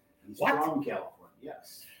City. He's What? from California.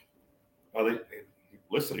 Yes. Oh, he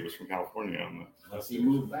listed he was from California on the. Unless he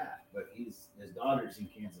moved back, but his daughter's in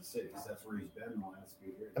Kansas City, so that's where he's been the last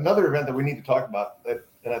few years. Another event that we need to talk about that,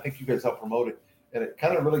 and I think you guys helped promote it, and it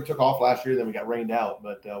kind of really took off last year. Then we got rained out,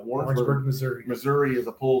 but Warrensburg, Missouri. Missouri is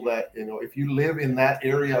a pull that if you live in that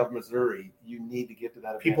area of Missouri, you need to get to that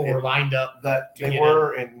event. People were lined up. That to they get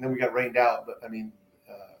were, and then we got rained out. But I mean,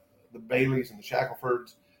 the Baileys and the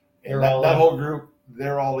Shacklefords, They're and that, all that in. whole group,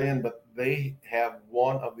 they're all in. But they have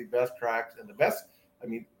one of the best tracks and the best. I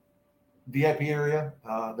mean, VIP area,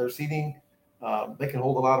 their seating, they can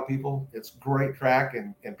hold a lot of people. It's great track,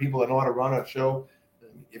 and people that know how to run a show.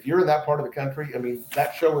 If you're in that part of the country, I mean,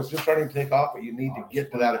 that show is just starting to take off, but you need to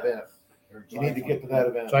get to that event. You need to get to that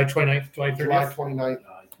event. July 29th, July July 30th. 29th.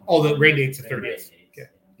 Oh, the rain date's the 30th. Okay.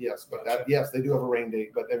 Yes, but yes, they do have a rain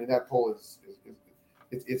date. But I mean, that poll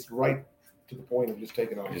it's right to the point of just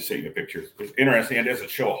taking I'm on. just seeing the pictures. It's interesting. It doesn't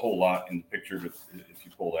show a whole lot in the picture, but if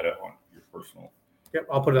you pull that up on your personal, Yep,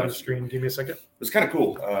 I'll put it on the screen. Give me a second. it's kind of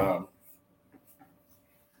cool.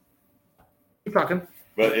 Keep talking.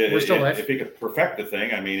 But We're still live. if he could perfect the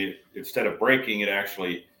thing, I mean, instead of braking, it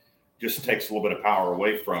actually just takes a little bit of power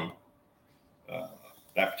away from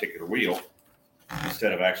that particular wheel.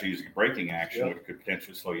 Instead of actually using braking action, which could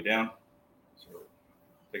potentially slow you down. So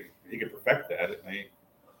if he could perfect that, it may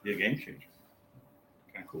be a game changer.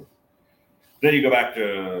 Kind of cool. Then you go back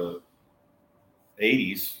to the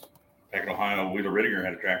 80s. Back in Ohio, Wheeler Rittinger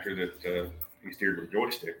had a tractor that he steered with a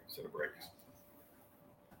joystick instead of brakes.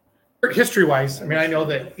 History wise, I mean, I know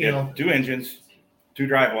that, He had 2 engines, 2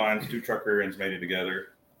 drive lines, 2 truck rear ends mated together,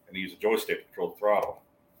 and he used a joystick to control the throttle.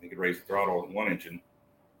 He could raise the throttle in one engine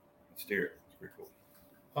and steer it. It's pretty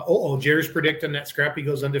cool. Jerry's predicting that Scrappy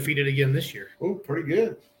goes undefeated again this year. Oh, pretty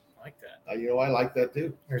good. I like that. I like that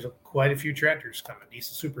too. There's quite a few tractors coming.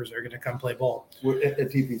 Diesel Supers are going to come play ball. At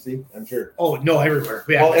TPC, I'm sure. Oh, no, everywhere.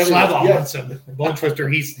 Yeah, Well, everywhere, Schlabach yeah. wants him. Bone Twister,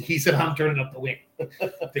 he said, I'm turning up the wing to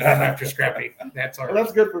come after Scrappy. That's our. Well,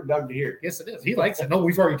 that's good for Doug to hear. Yes, it is. He likes it. No,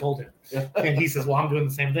 we've already told him. And he says, well, I'm doing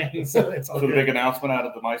the same thing. So it's all So the good. big announcement out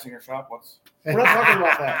of the Meisinger shop, We're not talking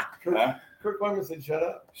about that. Huh? Kurt Coleman said, "Shut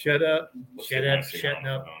up." Shut up. What's Shut the up. Meisinger Shutting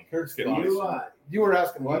on up. the phone? Kurt's Get the on You, You were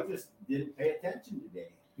asking what? you just didn't pay attention today.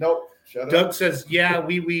 No, Shut up. Doug says, yeah,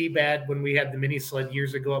 we bad when we had the mini sled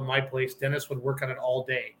years ago at my place. Dennis would work on it all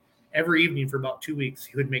day. Every evening for about 2 weeks,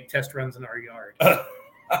 he would make test runs in our yard.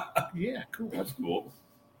 Yeah, cool. That's cool.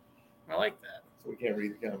 I like that. So we can't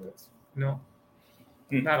read the comments. No,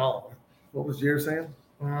 not all of them. What was Jared saying?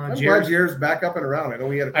 I'm Jared, glad Jared's back up and around. I know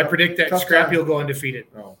we had a I predict that tough Scrappy time. will go undefeated.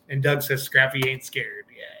 Oh. And Doug says Scrappy ain't scared.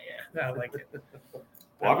 Yeah. I like it.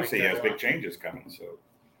 Well, obviously, he has big changes coming. So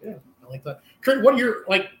I like that. Kurt, what are your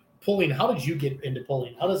pulling? How did you get into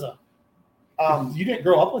pulling? How does you didn't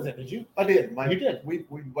grow up with it, did you? I did. You did.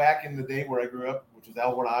 We back in the day where I grew up, which is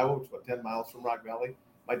Outlawed, Iowa, which is about 10 miles from Rock Valley.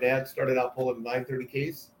 My dad started out pulling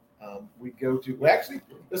 930 Ks. We'd go to.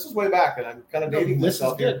 This is way back, and I'm kind of dating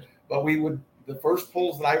myself here. But the first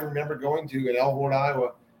pulls that I remember going to in Outlawed,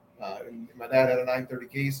 Iowa, and my dad had a 930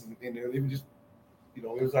 Case, and it was just, it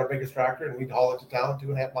was our biggest tractor, and we'd haul it to town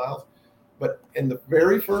 2.5 miles. But in the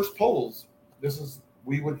very first pulls,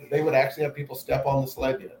 they would actually have people step on the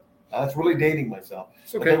sled yet. Now, that's really dating myself.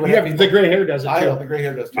 It's okay. The gray hair does it too. I know the gray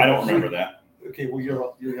hair does too. I don't remember that. Okay, well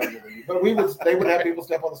you're younger than me, but they would have people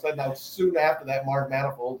step on the sled. Now soon after that, Mark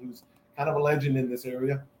Manifold, who's kind of a legend in this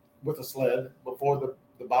area, with a sled before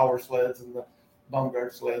the Bauer sleds and the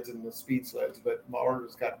Baumgart sleds and the speed sleds, but Marv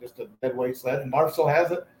has got just a dead weight sled, and Marv still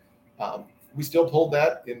has it. We still pulled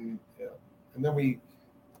that, and then we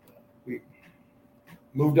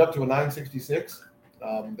moved up to a 966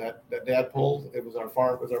 that Dad pulled. It was our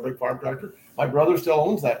big farm tractor. My brother still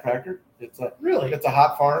owns that tractor. It's a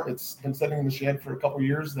hot farm. It's been sitting in the shed for a couple of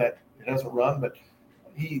years that it hasn't run, but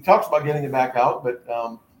he talks about getting it back out. But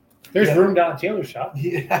there's room down at Taylor's shop.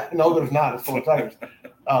 Yeah, no, there's not. It's full of tires.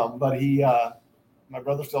 But my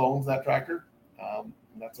brother still owns that tractor. And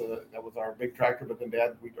that was our big tractor. But then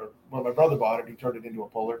Dad, when my brother bought it, he turned it into a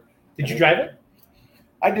puller. Did you drive it?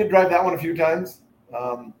 I did drive that one a few times.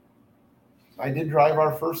 I did drive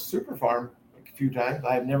our first Super Farm a few times.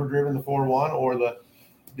 I have never driven the 4.1 or the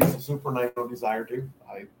Diesel Super, and I have no desire to.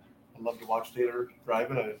 I love to watch Taylor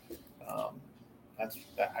drive it.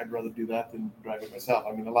 I'd rather do that than drive it myself.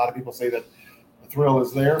 I mean, a lot of people say that the thrill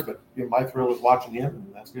is there, but my thrill is watching him,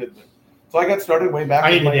 and that's good. So I got started way back.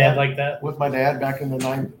 I need a dad like that. With my dad back in the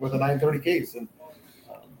 930 Case. And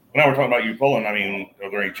now we're talking about you pulling. I mean,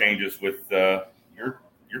 are there any changes with your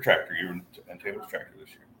tractor, you and Taylor's tractor this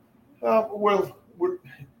year?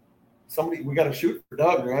 We got to shoot for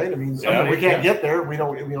Doug, right? I mean, we can't get there. We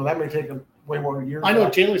don't. That may take way more years. I know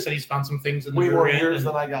Taylor said he's found some things in the way rear more end years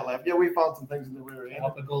than I got left. Yeah, we found some things in the rear end.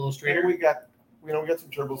 Help it go a little straighter. And we got some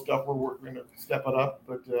turbo stuff. We're going to step it up.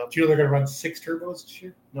 But do you know they're going to run 6 turbos this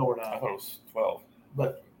year? No, we're not. I thought it was 12.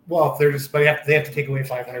 But they have to take away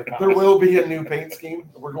 500 pounds. There will be a new paint scheme.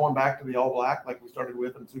 We're going back to the all black like we started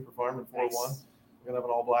with in Super Farm in 4.1. Nice. We're going to have an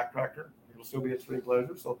all black tractor. It'll still be Extreme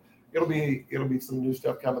Pleasure. So it'll be some new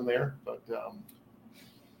stuff coming there. But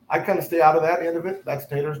I kind of stay out of that end of it. That's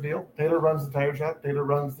Taylor's deal. Taylor runs the tire shop. Taylor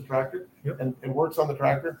runs the tractor and works on the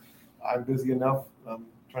tractor. I'm busy enough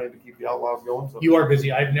trying to keep the Outlaws going. So. You are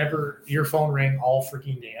busy. Your phone rang all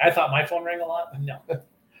freaking day. I thought my phone rang a lot. No.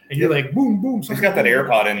 And you're like, boom, boom. He's got that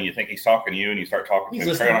AirPod in and you think he's talking to you and you start talking to him.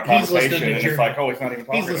 He's listening to Journey. It's like, oh, he's not even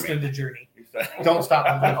talking to me. He's listening to Journey. Don't stop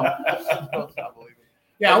believing. Don't stop believing.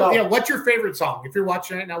 Yeah. What's your favorite song? If you're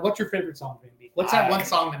watching it now, what's your favorite song, Beek? What's that one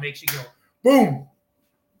song that makes you go, boom?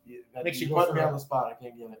 Makes you put me on the spot. I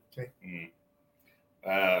can't get it.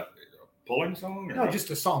 Okay. Pulling song? No, just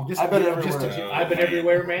a song. I've been everywhere. I've been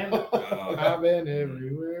everywhere, man. I've been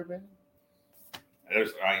everywhere, man. I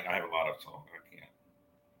have a lot of songs. I can't.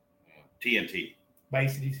 TNT. By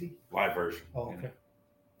AC/DC? Live version. Oh, okay.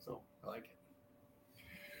 So I like it.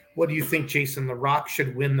 What do you think, Jason? The Rock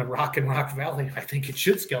should win the Rock and Rock Valley? I think it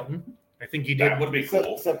should, Skelton. I think he did. That would be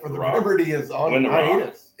cool. Except for the Liberty is on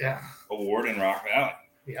hiatus. Yeah. Award in Rock Valley.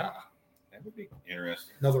 Yeah. That would be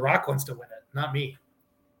interesting. No, the Rock wants to win it, not me.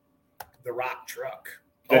 The Rock truck.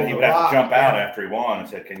 Then he would have to jump out after he won and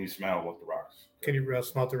said, "Can you smell what the Rock's?" Can you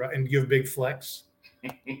smell the Rock and give big flex?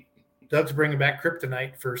 Doug's bringing back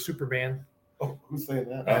Kryptonite for Superman. Oh, who's saying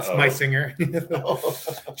that? That's my singer.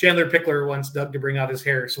 Chandler Pickler wants Doug to bring out his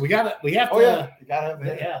hair, so we have to. You gotta have the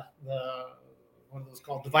hair. Yeah, what are those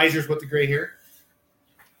called? The visors with the gray hair.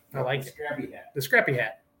 I like it. Scrappy hat. The scrappy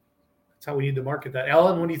hat. That's how we need to market that.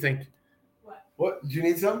 Ellen, what do you think? What? Do you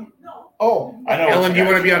need something? No. Oh, I know. Ellen, do you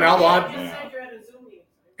want to be on Outlawed? Yeah.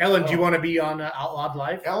 Ellen, do you want to be on Outlawed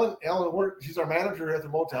Live? Ellen, she's our manager at the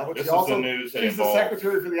motel, but This she's is also the news that she's the involves-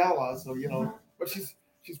 secretary for the Outlaws. So but she's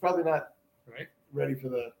probably not Right. ready for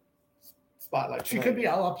the spotlight. She tonight. could be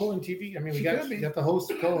Outlaw pulling TV. I mean, we She got could be. the host,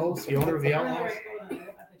 the co-host, the owner of the Outlaws.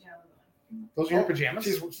 Those are your pajamas?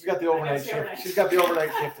 She's got the overnight shift. She's got the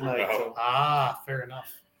overnight shift tonight. So Fair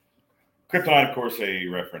enough. Kryptonite, of course, a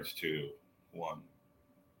reference to one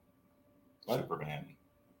Superman.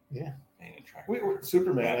 Yeah.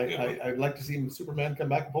 Superman. Matt I'd like to see Superman come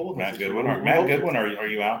back and pull with us. Matt Goodwin. Are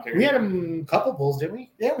you out there? We had him a couple pulls, didn't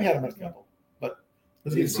we? Yeah, we had him at a couple. But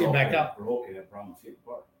Let's get to see him back up. Provoking had problems getting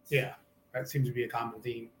parts. Yeah, that seems to be a common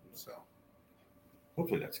theme. So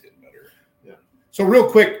Hopefully that's getting better. So real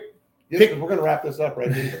quick, we're going to wrap this up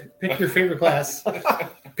right here. pick your favorite class.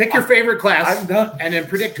 Pick your favorite class. I'm done. And then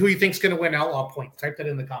predict who you think's going to win Outlaw points. Type that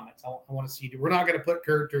in the comments. I want to see you. We're not going to put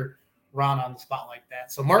Kurt or Ron on the spot like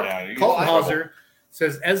that. So Mark Coltenhauser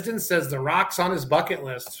says Esden says the Rock's on his bucket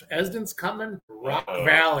list. Esden's coming. Rock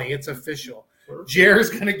Valley. It's official. Jer's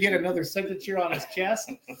going to get another signature on his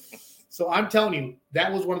chest. So I'm telling you,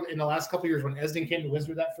 that was in the last couple of years when Esden came to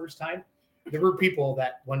Wisner that first time. There were people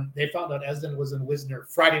that when they found out Esden was in Wisner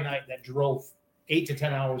Friday night that drove 8 to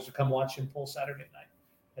 10 hours to come watch him pull Saturday night.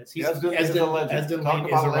 Esden is a legend. Esden Talk is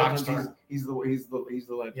about a rock legends. star. He's the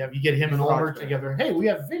legend. Yeah, you get him and He's a rock Ulmer star. together. Hey, we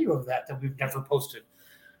have video of that we've never posted.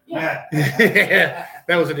 Yeah.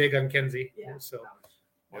 That was a dig on Kenzie. Yeah. So,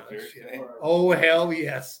 Oh, hell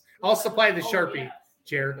yes. I'll supply the Sharpie,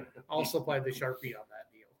 Jared. I'll supply the Sharpie on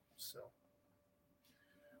that deal. So,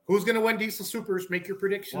 who's going to win Diesel Supers? Make your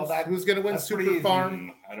predictions. Well, who's going to win that's Super pretty easy.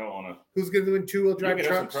 Farm? I don't want to. Who's going to win two-wheel drive You'll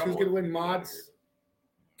get us in trucks? trouble Who's going to with win me out mods?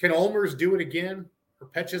 Can Ulmer's do it again? Or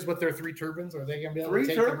Petches with their 3 turbines? Are they going to be able to Three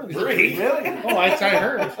take it? turbines? Three? Really? Oh, that's what I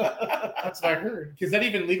heard. That's what I heard. Is that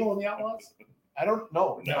even legal in the Outlaws? I don't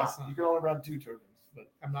know. No, it's not. You can only run 2 turbines. But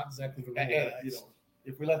I'm not exactly the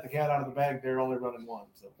if we let the cat out of the bag, they're only running 1.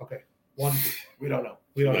 So Okay. One. we don't know.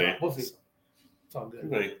 We don't know. Right. We'll see. It's all good.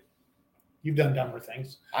 Wait, You've done dumber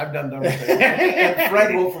things. I've done dumb things. And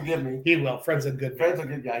Fred will forgive me. He will. Fred's a good Fred's man.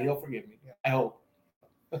 a good guy. He'll forgive me. I hope.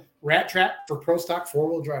 Rat Trap for Pro Stock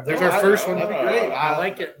 4-wheel drive. There's Oh, our first one. that'd be great. I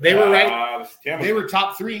like it. They were right. Tim's, They were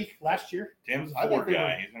top 3 last year. Tim's I a think Ford they guy.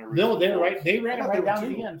 were- He's gonna No, they were right. They ran I it thought right they down were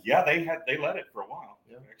to the 2. end. Yeah, they let it for a while.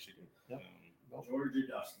 Yeah. They actually did. Yep. Georgia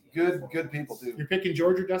Dusty. Good people too. You're picking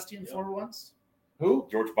George or Dusty in Yep. 4-1s? Who?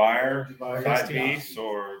 George Byer, Byer. side Dusty. piece,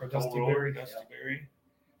 or Dusty Toll Berry. Road, Dusty Berry.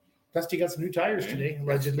 Dusty got some new tires today,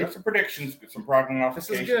 allegedly. Got some predictions, some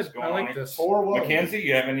prognostications This is good. going I like on. this. 4-1. Mackenzie,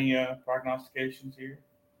 you have any prognostications here?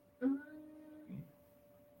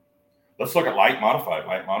 Let's look at light modified.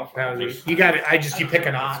 You got it. You pick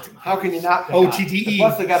a knot. How can you not? OTTE.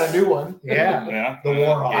 Plus, they got a new one. Yeah. Yeah. The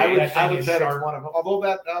Warhawk. I would That thing is bet it's sharp. one of them. Although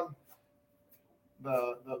that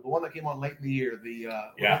the one that came on late in the year, the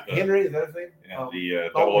Henry, is that a thing? Yeah, the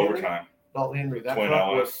Dalton double Henry? overtime. Dalton Henry. That Twin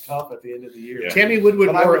truck was LS. tough at the end of the year. Yeah. Tammy Woodwood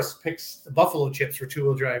But I Morris picks the Buffalo chips for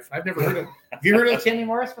 2-wheel drive. I've never heard of. Have you heard of Tammy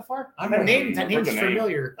Morris before? I've That never name's heard the name.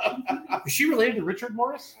 familiar. Is she related to Richard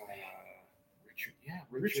Morris? Richard, yeah,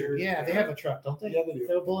 Richard. Yeah, they have a truck, don't they? Yeah, they do.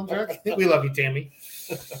 They have a pulling truck. We love you, Tammy.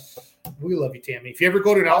 We love you, Tammy. If you ever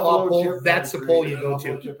go to an outlaw Buffalo poll, Chip that's the had a poll great- you go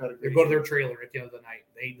Buffalo to. Chip had a They great go to their year. trailer at the end of the night.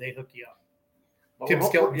 They hook you up. But Tim we're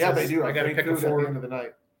Skelton yeah, says, they do. I gotta Great pick a food at the Ford. end of the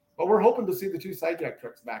night. But we're hoping to see the 2 sidejack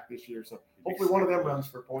trucks back this year. So hopefully one of them runs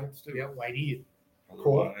for points too. Yeah, Whitey.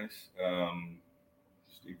 Otherwise,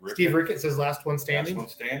 Steve Rickett says last one standing. Last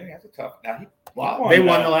one standing. That's a tough. Now he Wow. They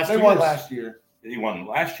won the last They 2 won years. last year. He won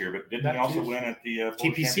last year, but didn't Not he also two. win at the Ford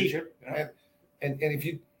TPC. Championship? Yeah. And if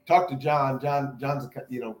you talk to John's John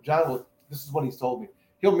will. This is what he's told me.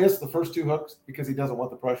 He'll miss the first 2 hooks because he doesn't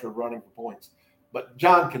want the pressure of running for points. But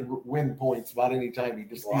John can win points about any time.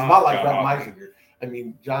 He's not like Doug Meisinger. I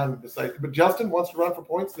mean, John decided, but Justin wants to run for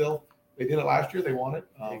points still. They did it last year. They won it.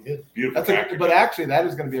 They did. Beautiful. That's but actually, that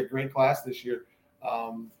is going to be a great class this year.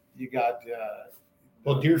 You got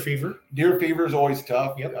Well, Deer Fever. Deer Fever is always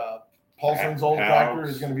tough. Yep. Paulson's old Hogs. tractor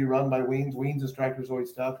is going to be run by Weens. Weens' tractor is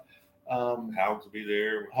always tough. Hogs will be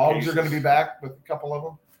there. Hogs are going to be back with a couple of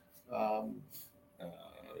them.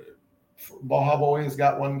 Baja Boy has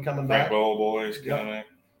got one coming Frank back. Ball boys Yep. coming.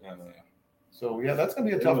 So yeah, that's going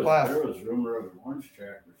to be a tough class. There was rumor of an orange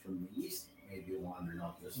tractor from the east maybe wandering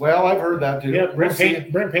off this. Well, I've heard that too. Yeah, We'll see.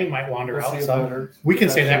 Brent Payne might wander We'll out. see if So that- we can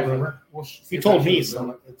if say that shows up. rumor. We'll see He if told that me, shows up.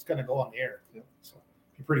 so it's going to go on the air. Yeah. So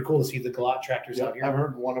it'd be pretty cool to see the Galot tractors Yeah, out here. I've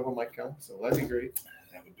heard one of them might come, so that'd be great.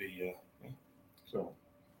 That would be. So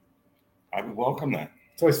I would welcome that.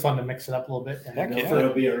 It's always fun to mix it up a little bit. And Heck yeah.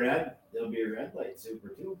 There'll be a red light super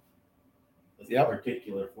too. With Yep. a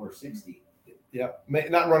particular 460. yeah,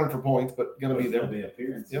 not running for points, but going to be There'll there. be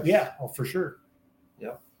appearance. Yep. Yeah, oh, for sure.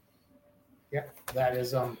 Yep. Yeah, that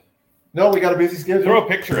is No, we got a busy schedule. Throw a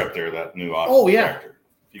picture up there of that new Oh, yeah. tractor.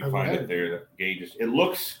 If you I can find will. it there, that gauges. It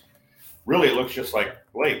looks just like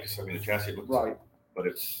Blake's. I mean, the chassis looks Right. but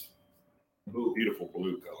it's beautiful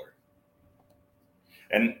blue color.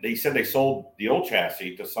 And they said they sold the old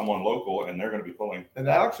chassis to someone local, and they're going to be pulling. And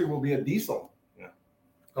that actually will be a diesel.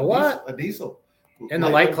 A what? A diesel. In the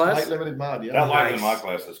light class? Light limited mod, yeah. That light limited mod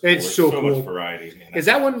class is cool. It's There's so so cool. much variety. Man. Is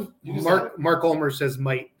that one You just Mark Ulmer says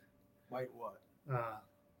might? Might what?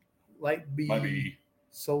 Light be Might be.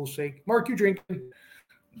 soul shake. Mark, you drinking?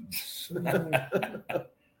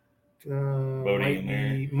 Bodie in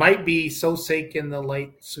there. Might be so sake in the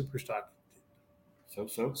light super stock. So.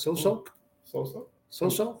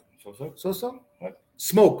 What?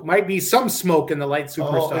 Smoke might be some smoke in the light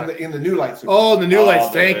super Oh, stock. in the new light super. Oh, the new Oh, lights.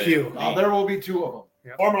 there Thank they- you. There will be 2 of them.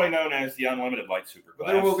 Formerly known as the Unlimited Light Super But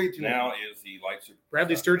Class. there will be 2. Now is the Light Super.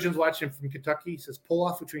 Bradley Class. Sturgeon's watching from Kentucky. He says pull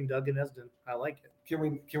off between Doug and Esden. I like it. Can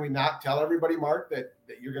we not tell everybody, Mark, that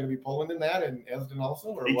you're going to be pulling in that and Esden also?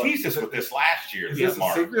 Or He what? teased us with this last year. Is yeah, this a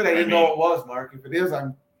Mark. secret? I didn't know it was, Mark. If it is,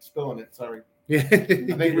 I'm spilling it. Sorry. Yeah. I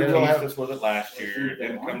think we He will have. teased us with it last year. It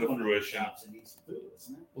didn't come to fruition.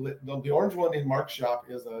 Well, the orange one in Mark's shop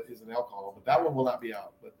is an alcohol, but that one will not be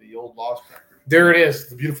out. But the old Lost tractor. There it is.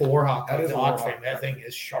 The beautiful Warhawk. That is the a Lock Warhawk frame. That tractor. thing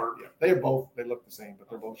is sharp. They look the same, but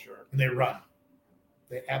they're both sharp. And they run.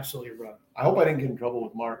 They absolutely run. I hope I didn't get in trouble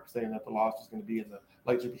with Mark saying that the Lost is going to be in the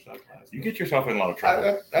light super stock class. You get yourself in a lot of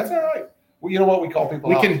trouble. That's all right. Well, you know what we call people.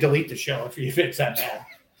 We out. can delete the show if it's that bad.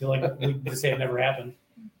 Feel like we just say it never happened.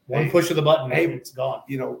 One push of the button, Hey. it's gone.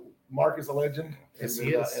 You know, Mark is a legend. Yes, and,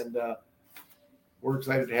 he is. And we're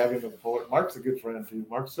excited to have him in the poet. Mark's a good friend too.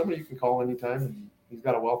 Mark's somebody you can call anytime, and he's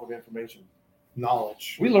got a wealth of information.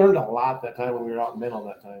 Knowledge. We learned a lot that time when we were out in Menlo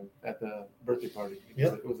that time at the birthday party.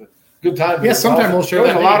 Yep. It was a good time. Yeah, sometime we'll share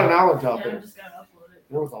There was that a lot of video. knowledge out there.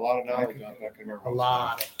 There was a lot of knowledge out there. A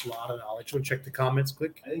lot of knowledge. We'll check the comments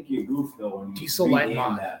quick. I think you goofed though when you Diesel light renamed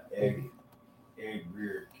mod. that egg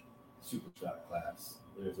rear super stock class.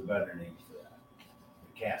 There's a better name for that.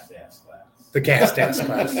 The cast ass class. The gas tax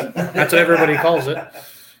class. That's what everybody calls it.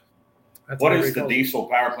 That's What everybody is the calls it. diesel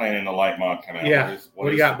power plant in the light mod coming out? Yeah. What do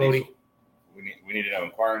you is got, the Bodie? diesel? We need to know.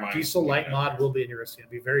 Inquiring minds. Diesel light mod will be interesting.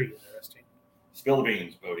 It'll be very interesting. Spill the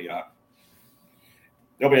beans, Bodie.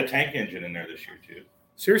 There'll be a tank engine in there this year too.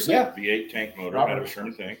 Seriously? Yeah. V8 tank motor Robert. out of a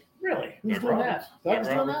Sherman tank. Really? Who's Doug doing Roberts. that? Doug's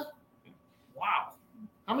Doug doing that? Roberts. Wow.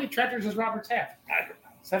 How many tractors does Roberts have? I don't know.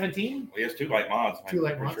 17? Well, he has 2 light mods. I'm 2 light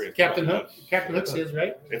pretty mods. sure it's Captain light Hook. mods. Captain Hook's his,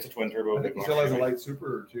 right? It's a twin turbo. I think he still has a light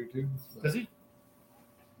super or two too. Does he?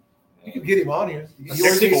 You could get him on here. A He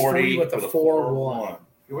always, 640 with a 4.1. 4.1.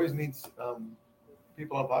 he always needs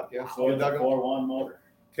people on podcasts. So So it's a 4-1 motor.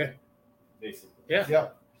 Okay. Basically. Yeah. Yeah.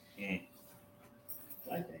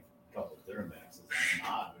 I think a couple of Duramaxes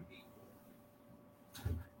on mod would be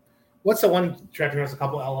What's the one tractor that has a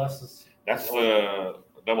couple LSs? That's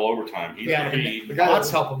double overtime. He's Yeah, gonna be. The guy Odds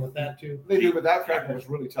help him with that too. They do, but that tractor was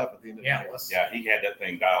really tough at the end of the Yeah, day. it was. Yeah, he had that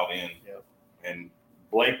thing dialed in. Yeah. And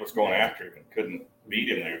Blake was going after him and couldn't beat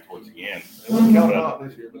him there towards the end. We'll count it off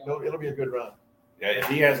this year, but it'll be a good run. Yeah, if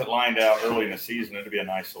he has it lined out early in the season, it'll be a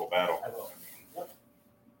nice little battle.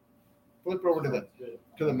 Flip over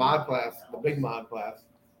to the mod class, the big mod class.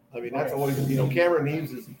 I mean, that's always, Cameron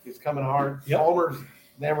Eaves is coming hard. Yep. Palmer's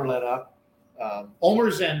never let up.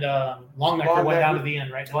 Olmers and Longnecker went down to the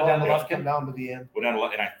end, right? Went down to Palmer's left. come down to the end. Well,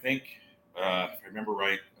 and I think, if I remember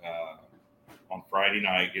right, on Friday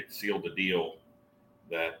night, it sealed the deal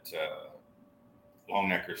that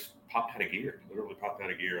Longnecker's popped out of gear. Literally popped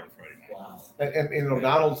out of gear on Friday night. wow. And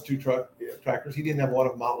Donald's 2 tractors. He didn't have one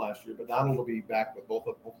of them out last year, but Donald will be back with both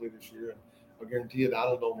of them hopefully this year. And I guarantee you,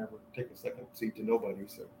 Donald don't ever take a second seat to nobody.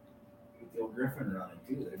 So Bill Griffin running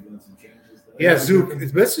too. They're doing some changes. There. Yeah, Zook.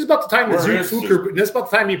 This is about the time that Where is Zook Zook? Fuker. This is about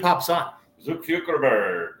the time he pops on. Zook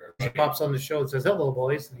Fukerberg. He pops on the show and says, "Hello,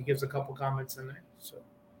 boys," and he gives a couple comments in there. So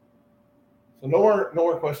no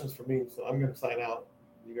more questions for me. So I'm going to sign out.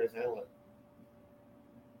 You guys handle it.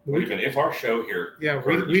 Wait a minute, if our show here, Yeah,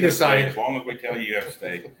 Kurt, we you can stay. decide. As long as we tell you have to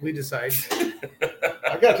stay. we decide.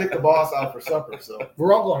 I got to take the boss out for supper. So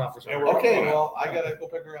We're all going out for Yeah, something. we're all okay, going out. well I got to go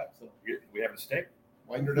pick her up. So We have a steak.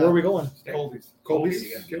 wind her Where are down. we going? Colby's.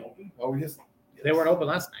 Colby's. Oh, we just They weren't open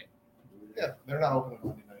last night. Yeah, they're not open on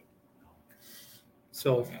Monday night.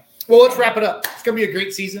 So, well, let's wrap it up. It's going to be a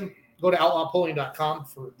great season. Go to outlawpolling.com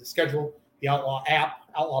for the schedule, the Outlaw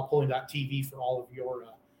app, outlawpolling.tv for all of your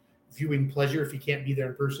viewing pleasure if you can't be there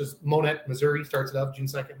in person. Monette, Missouri starts it up June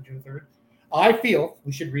 2nd and June 3rd. I feel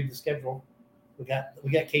we should read the schedule. We got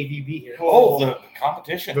KVB here Oh, the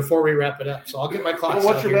competition. before we wrap it up. So I'll get my clock. Well,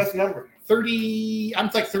 what's your best number? 30. I'm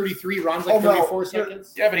like 33. Ron's like Oh, no. 34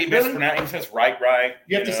 seconds. Yeah, but he mispronounced. He says right.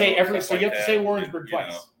 You have to say so you have to say Warrensburg you know.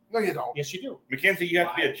 twice. No, you don't. Yes, you do. Mackenzie, you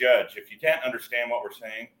have to be a judge. If you can't understand what we're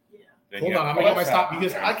saying, then Hold you on, have I'm to gonna get my stop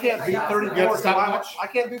because I can't do 34. You have to So stop why, much? I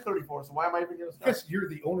can't do 34. So why am I even going to start? Chris, you're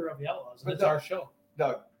the owner of the Outlaws. But It's the- our show.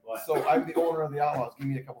 Doug. What? So I'm the owner of the Outlaws. Give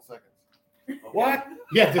me a couple seconds. What?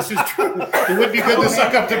 Yeah, this is true. It would be good to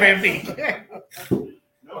suck up to Van Beek.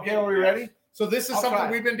 Okay, are we ready? So this is I'll something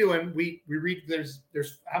try. we've been doing. We read there's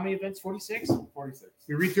how many events? 46? 46.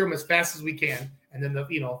 We read through them as fast as we can, and then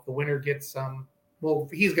the winner gets well,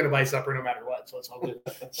 he's gonna buy supper no matter what, so it's all good.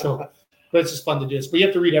 So but it's just fun to do this. But you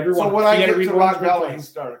have to read everyone. So when you I gotta get read to one Rock good Valley, place. you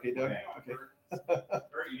start. Okay, Doug? Okay.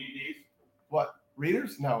 You need these? What?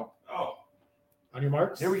 Readers? No. Oh. On your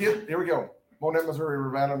marks. Here we go. Monet, Missouri,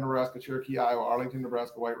 Ravenna, Nebraska, Cherokee, Iowa, Arlington,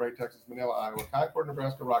 Nebraska, White Wright, Texas, Manila, Iowa, Concord,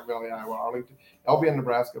 Nebraska, Rock Valley, Iowa, Arlington, Albion,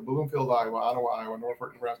 Nebraska, Bloomfield, Iowa, Ottawa, Iowa,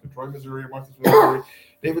 Norfolk, Nebraska, Troy, Missouri, Martha's, Missouri,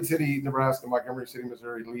 David City, Nebraska, Montgomery City,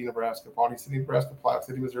 Missouri, Lee, Nebraska, Pawnee City, Nebraska, Platte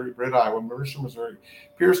City, Missouri, Britt, Iowa, Mercer, Missouri,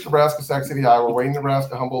 Pierce, Nebraska, Sac City, Iowa, Wayne,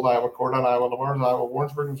 Nebraska, Humboldt, Iowa, Cordon, Iowa, Lamars, Iowa,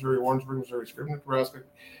 Warrensburg, Missouri, Scribner, Nebraska,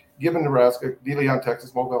 Gibbon, Nebraska, De Leon,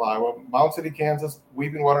 Texas, Mobile, Iowa, Mound City, Kansas,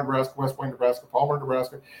 Weeping Water, Nebraska, West Point, Nebraska, Palmer,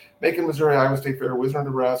 Nebraska, Macon, Missouri, Iowa State Fair, Wisner,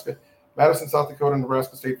 Nebraska, Madison, South Dakota,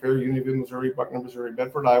 Nebraska State Fair, Unionville, Missouri, Buckner, Missouri,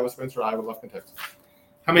 Bedford, Iowa, Spencer, Iowa, Lufkin, Texas.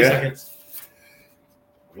 How many Yeah. seconds?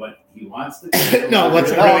 What he wants to do. No,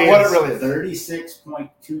 what's it No, really what is. it really is.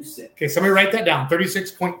 36.26. Okay, somebody write that down.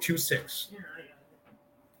 36.26.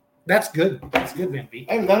 That's good. That's good, Van Beek.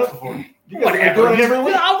 I haven't done it before. You guys have been Whatever. doing it every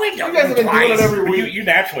week. No, we've You done guys have been doing it twice. every But week. you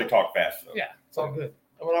naturally talk fast, though. Yeah, it's all good.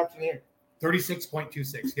 I'm an auctioneer.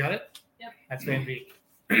 36.26. Got it? Yep. That's Van Beek.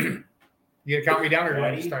 You gonna count me down or do I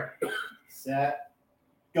Ready? start? Set.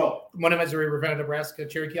 Go. Monet, Missouri, Ravenna, Nebraska,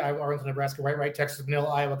 Cherokee, Iowa, Arlington, Nebraska, White Wright, Texas, Manila,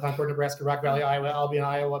 Iowa, Concord, Nebraska, Rock Valley, Iowa, Albion,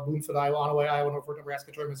 Iowa, Bloomfield, Iowa, Ottawa, Iowa, Norfolk,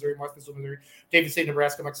 Nebraska, Troy, Missouri, Martha's, Missouri, David State,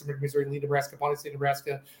 Nebraska, Montgomery, Missouri, Lee, Nebraska, Pawnee State,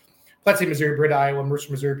 Nebraska, Platte City, Missouri, Britt, Iowa, Mercer,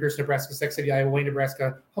 Missouri, Pierce, Nebraska, Sac City, Iowa, Wayne,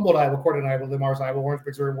 Nebraska, Humboldt, Iowa, Cordon, Iowa, Lamars, Iowa,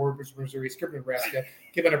 Warrensburg, Missouri, Scribner, Nebraska,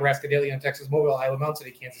 Gibbon, Nebraska, De Leon, Texas, Mobile, Iowa, Mound City,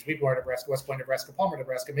 Kansas, Weepwater, Nebraska, West Point, Nebraska, Palmer,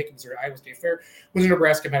 Nebraska, Macon, Missouri, Iowa State Fair, Wisner,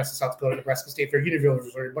 Nebraska, Madison, South Dakota, Nebraska State Fair, Unionville,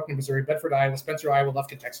 Missouri, Buckner, Missouri, Bedford, Iowa, Spencer, Iowa,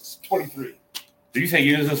 Lufkin, Texas. 23. Did you say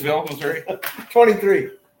Unisville, Missouri? 23.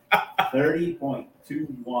 30.21.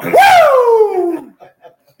 Woo!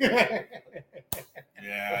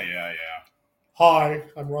 Yeah. Hi,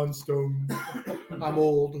 I'm Ron Stone. I'm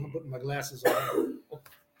old. I'm putting my glasses on.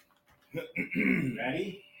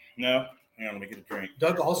 Ready? No. Hang on, let me get a drink.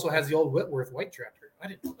 Doug also has the old Whitworth White Tractor. I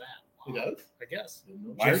didn't know that. He does? I guess.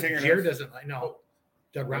 My singer Jared does? doesn't. I know.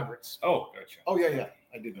 Doug Roberts. Oh, gotcha. Oh, yeah.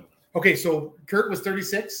 I did know that. Okay, so Kurt was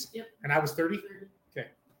 36. Yep. And I was 30.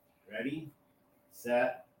 Ready?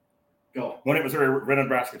 Set. Go. Monet, Missouri, Ravenna,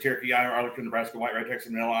 Nebraska, Cherokee, Iowa, Arlington, Nebraska, White Wright,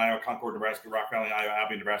 Texas, Manila, Iowa, Concord, Nebraska, Rock Valley, Iowa,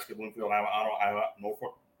 Albion, Nebraska, Bloomfield, Iowa, Ottawa, Iowa,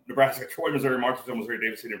 Norfolk, Nebraska, Troy, Missouri, Martinsville, Missouri,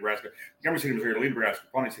 David City, Nebraska, Montgomery City, Missouri, Lee, Nebraska,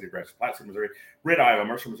 Pawnee City, Nebraska, Platte City, Missouri, Britt, Iowa,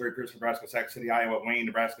 Mercer, Missouri, Pierce, Nebraska, Sac City, Iowa, Wayne,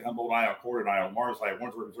 Nebraska, Humboldt, Iowa, Cordon, Iowa, Mars, Iowa,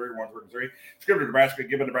 Warrensburg, Missouri, Scribner, Nebraska,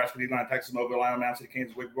 Gibbon, Nebraska, De Leon, Texas, Mobile, Iowa, Mound City,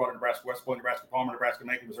 Kansas, Weepwater, Nebraska, West Point, Nebraska, Palmer, Nebraska,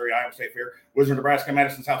 Macon, Missouri, Iowa State Fair, Wisner, Nebraska,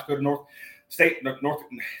 Madison, South Dakota,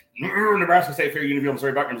 Nebraska State Fair, Unionville,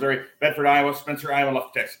 Missouri, Buckner, Missouri, Bedford, Iowa, Spencer, Iowa,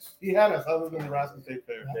 Lufkin, Texas. He had us other than Nebraska State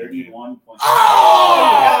Fair. 31.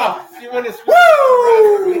 Oh! You went to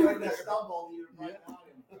Woo! That's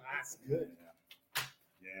good.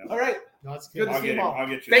 Yeah. All right. No, that's Good good. to see you all. I'll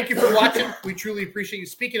get you. Thank you for watching. We truly appreciate you.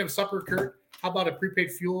 Speaking of supper, Kurt, how about a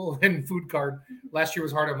prepaid fuel and food card? Last year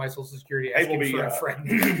was hard on my Social Security. Hey, we'll Asking be, for a friend.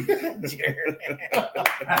 Jared.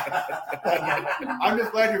 I'm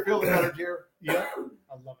just glad you're feeling better, Jared. Yeah,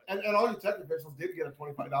 I love it. And all you tech officials did get a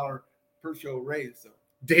 $25 per show raise. So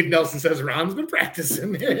Dave Nelson says Ron's been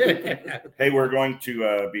practicing. Hey, we're going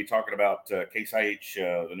to be talking about Case IH,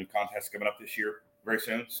 the new contest coming up this year very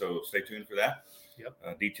soon. So stay tuned for that.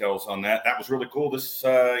 Yep. Details on that. That was really cool this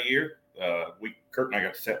year. Kurt and I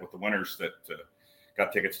got to sit with the winners that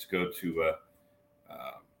got tickets to go to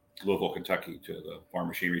Louisville, Kentucky to the Farm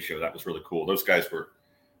Machinery Show. That was really cool. Those guys were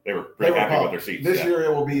pretty happy with their seats. This year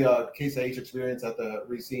it will be a Case IH experience at the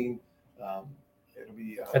Racine. It'll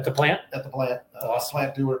be At the plant? at the plant. Awesome.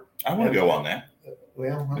 Plant tour. I want to go on that.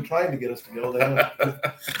 Well, I'm trying to get us to go. They haven't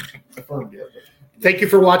confirmed yet. But. Thank you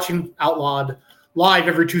for watching Outlawed live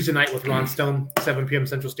every Tuesday night with Ron Stone, 7 p.m.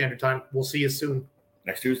 Central Standard Time. We'll see you soon.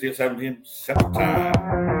 Next Tuesday at 7 p.m. Central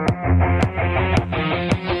Time.